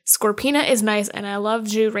 Scorpina is nice and I love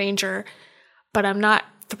Jew Ranger, but I'm not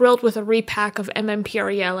thrilled with a repack of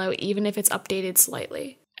MMPR Yellow even if it's updated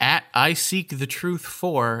slightly." At I Seek the Truth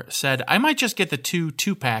 4 said, "I might just get the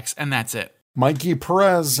 2-packs and that's it." Mikey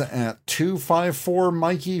Perez at 254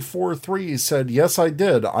 Mikey 43 said, "Yes, I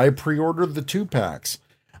did. I pre-ordered the 2-packs.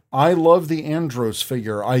 I love the Andros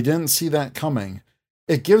figure. I didn't see that coming.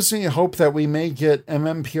 It gives me hope that we may get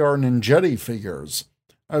MMPR Ninjetti figures.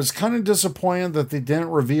 I was kind of disappointed that they didn't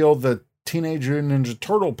reveal the Teenage Mutant Ninja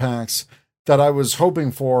Turtle packs that I was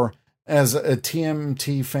hoping for as a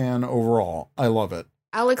TMT fan overall. I love it."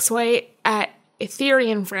 Alex White at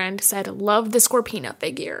Ethereum Friend said, "Love the Scorpina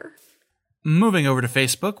figure." Moving over to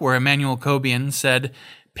Facebook, where Emmanuel Cobian said,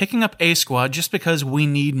 "Picking up A Squad just because we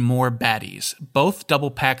need more baddies. Both double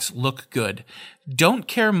packs look good. Don't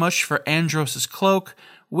care much for Andros' cloak.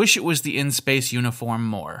 Wish it was the in-space uniform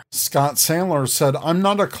more." Scott Sandler said, "I'm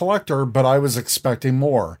not a collector, but I was expecting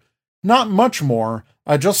more. Not much more.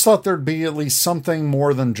 I just thought there'd be at least something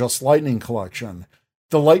more than just Lightning Collection.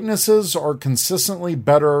 The likenesses are consistently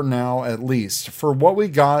better now, at least. For what we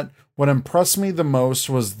got, what impressed me the most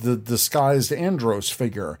was the Disguised Andros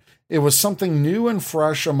figure. It was something new and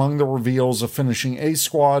fresh among the reveals of finishing A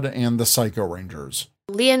Squad and the Psycho Rangers."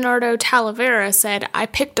 Leonardo Talavera said, "I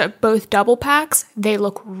picked up both double packs. They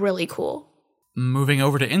look really cool." Moving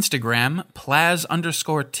over to Instagram,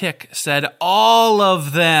 Plaz_Tick said, "All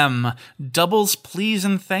of them! Doubles please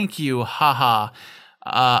and thank you, haha.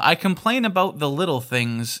 I complain about the little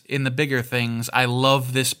things in the bigger things. I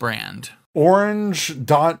love this brand."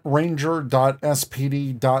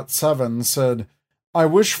 Orange.ranger.spd.7 said, "I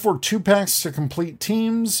wish for 2-packs to complete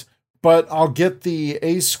teams, but I'll get the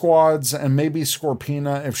A Squads and maybe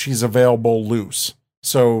Scorpina if she's available loose."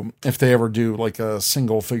 So if they ever do like a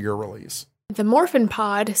single figure release. The Morphin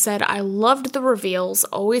Pod said, I loved the reveals,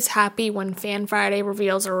 always happy when Fan Friday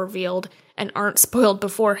reveals are revealed and aren't spoiled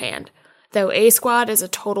beforehand, though A-Squad is a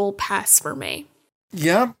total pass for me.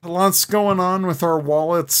 Yep, lots going on with our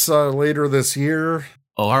wallets later this year.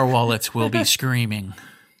 Oh, our wallets will be screaming.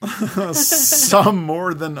 Some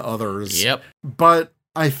more than others. Yep. But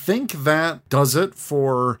I think that does it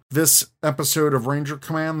for this episode of Ranger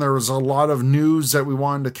Command. There was a lot of news that we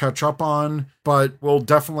wanted to catch up on, but we'll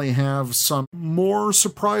definitely have some more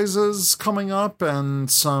surprises coming up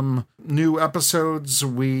and some new episodes.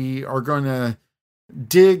 We are going to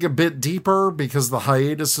dig a bit deeper because the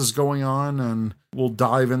hiatus is going on, and we'll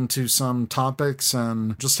dive into some topics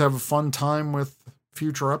and just have a fun time with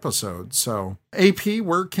future episodes. So, AP,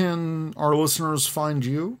 where can our listeners find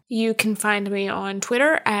you? You can find me on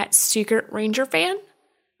Twitter at Secret Ranger Fan.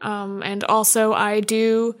 And also I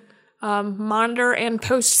do monitor and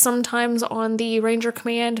post sometimes on the Ranger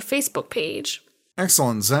Command Facebook page.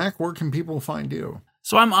 Excellent. Zach, where can people find you?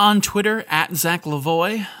 So I'm on Twitter at Zach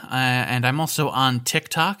Lavoie, and I'm also on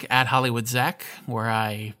TikTok at Hollywood Zach, where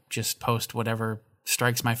I just post whatever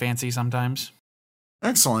strikes my fancy sometimes.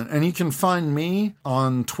 Excellent. And you can find me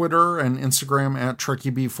on Twitter and Instagram at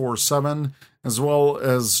TrekkieB47, as well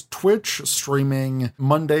as Twitch, streaming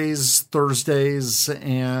Mondays, Thursdays,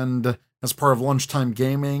 and as part of Lunchtime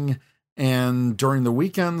Gaming, and during the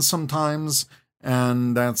weekends sometimes.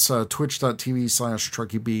 And that's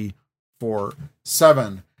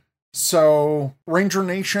twitch.tv/TrekkieB47. So, Ranger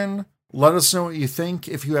Nation, let us know what you think.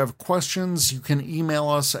 If you have questions, you can email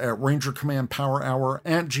us at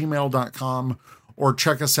rangercommandpowerhour@gmail.com or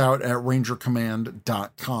check us out at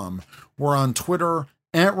rangercommand.com. We're on Twitter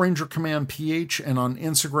at rangercommandph and on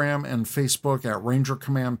Instagram and Facebook at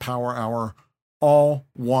rangercommandpowerhour, all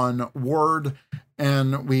one word.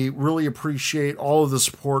 And we really appreciate all of the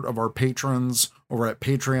support of our patrons over at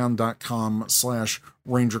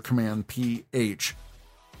patreon.com/rangercommandph.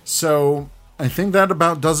 So I think that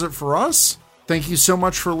about does it for us. Thank you so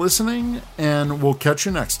much for listening, and we'll catch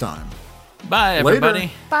you next time. Bye, everybody.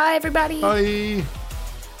 Later. Bye, everybody. Bye.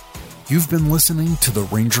 You've been listening to the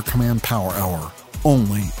Ranger Command Power Hour,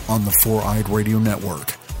 only on the Four-Eyed Radio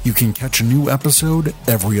Network. You can catch a new episode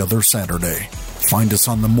every other Saturday. Find us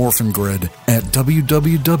on the Morphin Grid at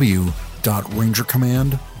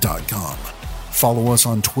www.rangercommand.com. Follow us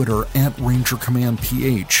on Twitter at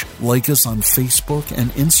RangerCommandPH. Like us on Facebook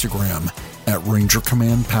and Instagram at Ranger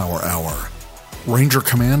Command Power Hour. Ranger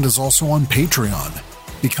Command is also on Patreon.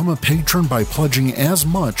 Become a patron by pledging as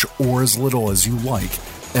much or as little as you like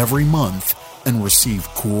every month and receive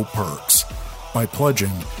cool perks. By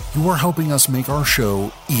pledging, you are helping us make our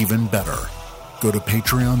show even better. Go to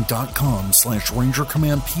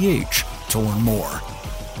patreon.com/RangerCommandPH to learn more.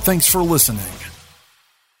 Thanks for listening.